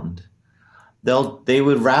sound. They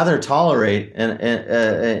would rather tolerate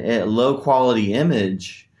a low quality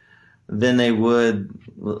image than they would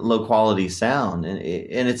low quality sound, and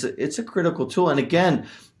it's a critical tool. And again,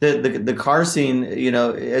 the car scene,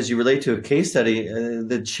 as you relate to a case study,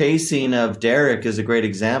 the chasing of Derek is a great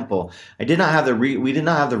example. We did not have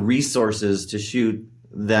the resources to shoot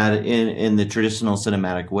that in the traditional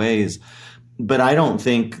cinematic ways, but I don't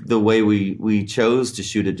think the way we chose to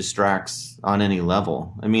shoot it distracts on any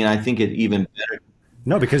level. I mean, I think it even better.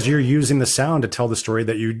 No, because you're using the sound to tell the story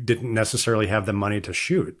that you didn't necessarily have the money to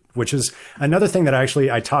shoot, which is another thing that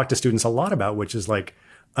I talk to students a lot about, which is like,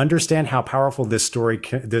 understand how powerful this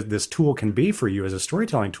this tool can be for you as a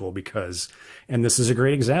storytelling tool, because, and this is a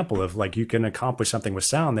great example of like, you can accomplish something with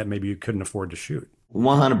sound that maybe you couldn't afford to shoot.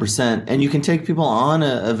 100%. And you can take people on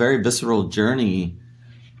a very visceral journey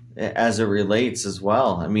as it relates as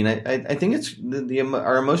well. I mean, I think it's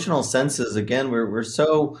our emotional senses, again, we're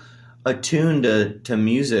so attuned to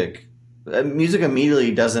music. Music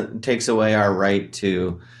immediately takes away our right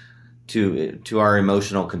to our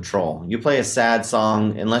emotional control. You play a sad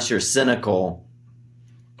song, unless you're cynical,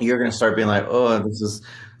 you're going to start being like, oh, this is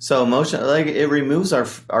so emotional. Like, it removes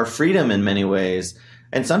our freedom in many ways.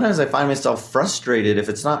 And sometimes I find myself frustrated if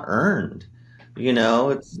it's not earned. You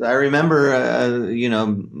know, I remember,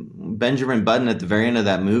 Benjamin Button at the very end of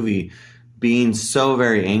that movie being so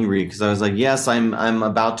very angry, because I was like, yes, I'm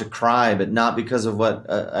about to cry, but not because of what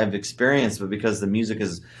I've experienced, but because the music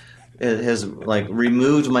has like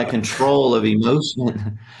removed my control of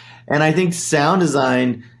emotion. And I think sound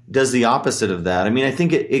design does the opposite of that. I mean, I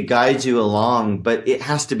think it guides you along, but it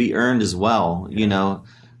has to be earned as well. You know,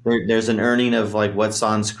 there's an earning of like what's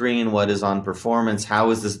on screen, what is on performance, how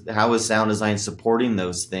is sound design supporting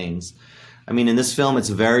those things. I mean, in this film, it's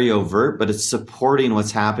very overt, but it's supporting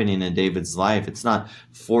what's happening in David's life. It's not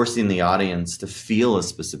forcing the audience to feel a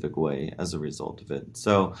specific way as a result of it.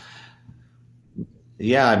 So,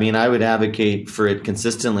 yeah, I mean, I would advocate for it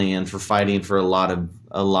consistently and for fighting for a lot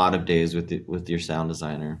of days with your sound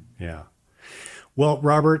designer. Yeah. Well,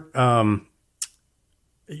 Robert,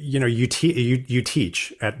 you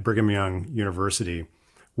teach at Brigham Young University.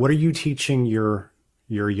 What are you teaching your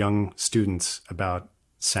young students about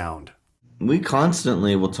sound? We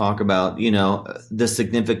constantly will talk about, the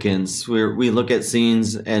significance. We look at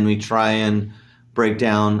scenes and we try and break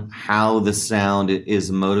down how the sound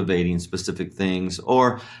is motivating specific things,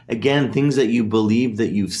 or again, things that you believe that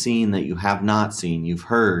you've seen that you have not seen, you've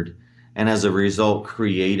heard, and as a result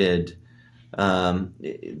created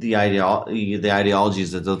the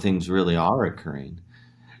ideologies that those things really are occurring.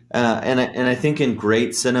 And I think in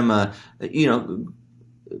great cinema,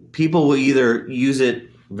 people will either use it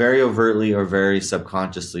very overtly or very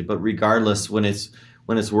subconsciously, but regardless, when it's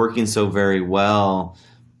working so very well,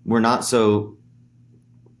 we're not so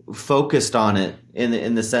focused on it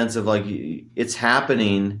in the sense of like it's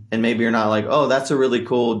happening, and maybe you're not like, oh, that's a really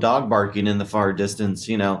cool dog barking in the far distance,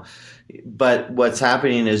 but what's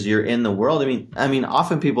happening is you're in the world. I mean,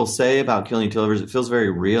 often people say about Killing Two Lovers, it feels very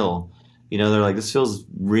real. They're like, this feels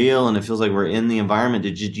real, and it feels like we're in the environment.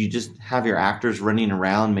 Did you just have your actors running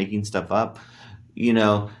around making stuff up?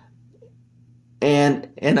 And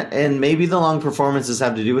maybe the long performances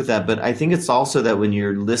have to do with that, but I think it's also that when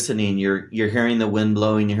you're listening, you're hearing the wind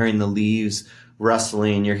blowing, you're hearing the leaves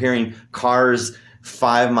rustling, you're hearing cars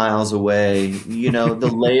 5 miles away,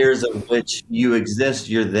 the layers of which you exist,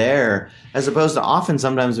 you're there, as opposed to often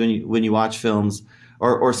sometimes when you watch films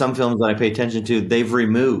or some films that I pay attention to, they've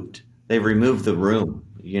removed the room,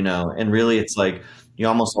 and really it's like you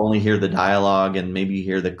almost only hear the dialogue and maybe you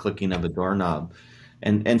hear the clicking of a doorknob.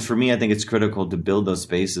 And for me, I think it's critical to build those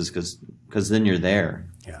spaces because then you're there.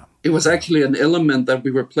 Yeah. It was actually an element that we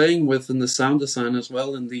were playing with in the sound design as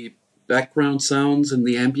well, in the background sounds and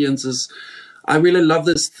the ambiences. I really love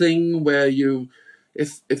this thing where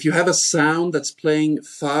if you have a sound that's playing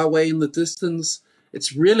far away in the distance,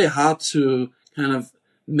 it's really hard to kind of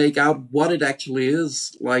make out what it actually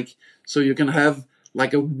is. Like, so you can have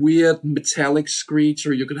like a weird metallic screech,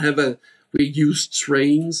 or you can have we use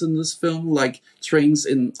trains in this film, like trains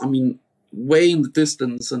way in the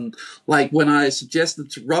distance. And like when I suggested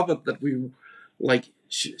to Robert that we like,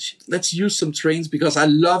 let's use some trains because I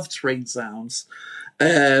love train sounds.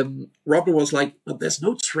 Robert was like, but there's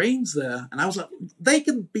no trains there. And I was like, they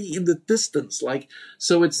can be in the distance. Like,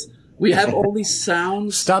 so we have all these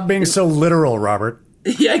sounds. Stop being so literal, Robert.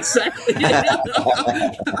 Yeah, exactly.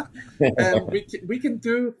 We can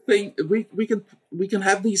do things. We can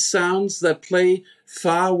have these sounds that play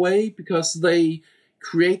far away because they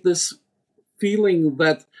create this feeling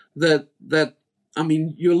that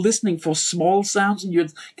you're listening for small sounds and you're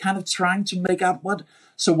kind of trying to make out what.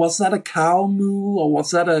 So was that a cow moo, or was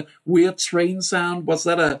that a weird train sound? Was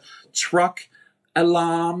that a truck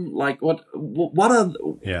alarm? Like what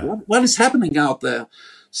is happening out there?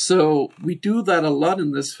 So we do that a lot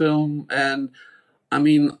in this film. And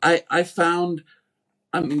I found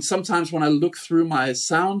sometimes when I look through my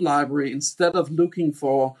sound library, instead of looking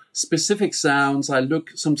for specific sounds, I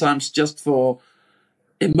look sometimes just for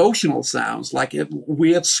emotional sounds, like a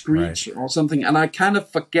weird screech or something. And I kind of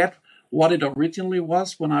forget what it originally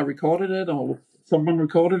was when I recorded it, or someone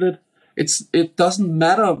recorded it. It doesn't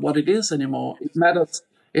matter what it is anymore. It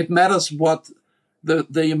matters what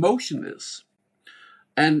the emotion is.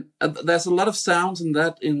 And there's a lot of sounds in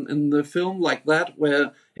the film like that,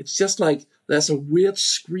 where it's just like there's a weird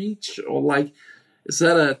screech, or like, is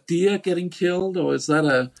that a deer getting killed, or is that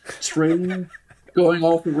a train going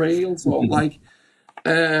off the rails, or like,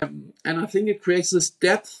 and I think it creates this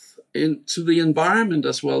depth into the environment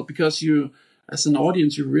as well, because you, as an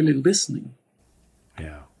audience, you're really listening.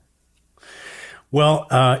 Yeah. Well,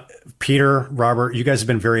 Peter, Robert, you guys have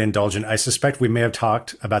been very indulgent. I suspect we may have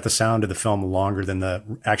talked about the sound of the film longer than the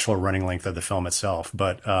actual running length of the film itself,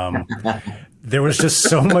 but there was just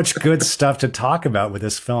so much good stuff to talk about with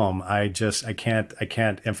this film. I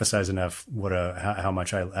can't emphasize enough how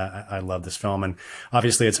much I love this film. And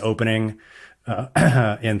obviously it's opening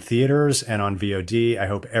in theaters and on VOD. I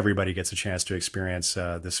hope everybody gets a chance to experience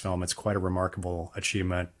this film. It's quite a remarkable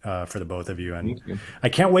achievement for the both of you, and I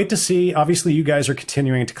can't wait to see. Obviously, you guys are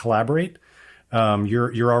continuing to collaborate.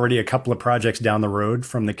 You're already a couple of projects down the road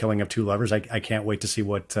from The Killing of Two Lovers. I can't wait to see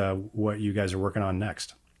what you guys are working on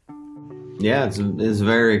next. Yeah, it's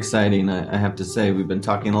very exciting. I have to say, we've been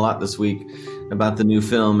talking a lot this week about the new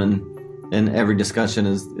film, and every discussion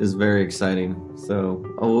is very exciting. So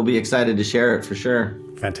we'll be excited to share it for sure.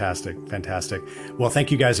 Fantastic. Well,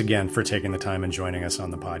 thank you guys again for taking the time and joining us on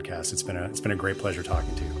the podcast. It's been a great pleasure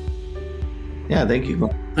talking to you. Yeah, thank you.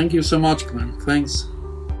 Thank you so much, Glenn. Thanks.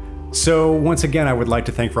 So once again, I would like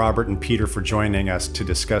to thank Robert and Peter for joining us to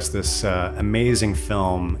discuss this amazing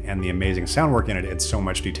film and the amazing sound work in it in so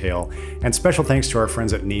much detail. And special thanks to our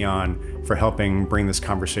friends at Neon for helping bring this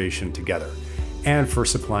conversation together, and for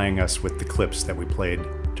supplying us with the clips that we played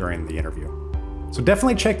during the interview. So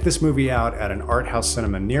definitely check this movie out at an art house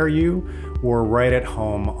cinema near you, or right at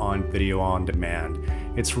home on video on demand.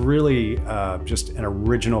 It's really just an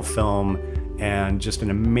original film, and just an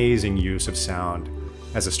amazing use of sound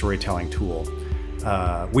as a storytelling tool.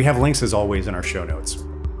 We have links as always in our show notes.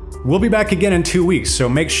 We'll be back again in 2 weeks, so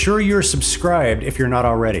make sure you're subscribed if you're not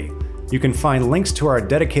already. You can find links to our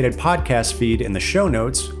dedicated podcast feed in the show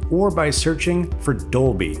notes, or by searching for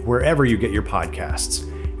Dolby wherever you get your podcasts.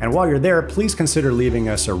 And while you're there, please consider leaving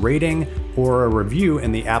us a rating or a review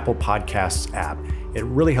in the Apple Podcasts app. It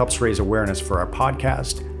really helps raise awareness for our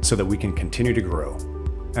podcast so that we can continue to grow.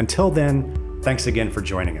 Until then, thanks again for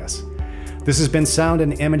joining us. This has been Sound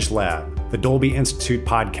and Image Lab, the Dolby Institute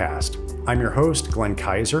podcast. I'm your host, Glenn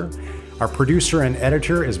Kaiser. Our producer and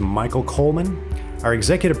editor is Michael Coleman. Our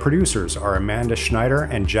executive producers are Amanda Schneider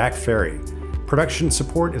and Jack Ferry. Production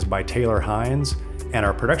support is by Taylor Hines, and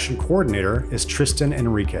our production coordinator is Tristan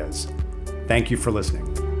Enriquez. Thank you for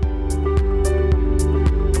listening.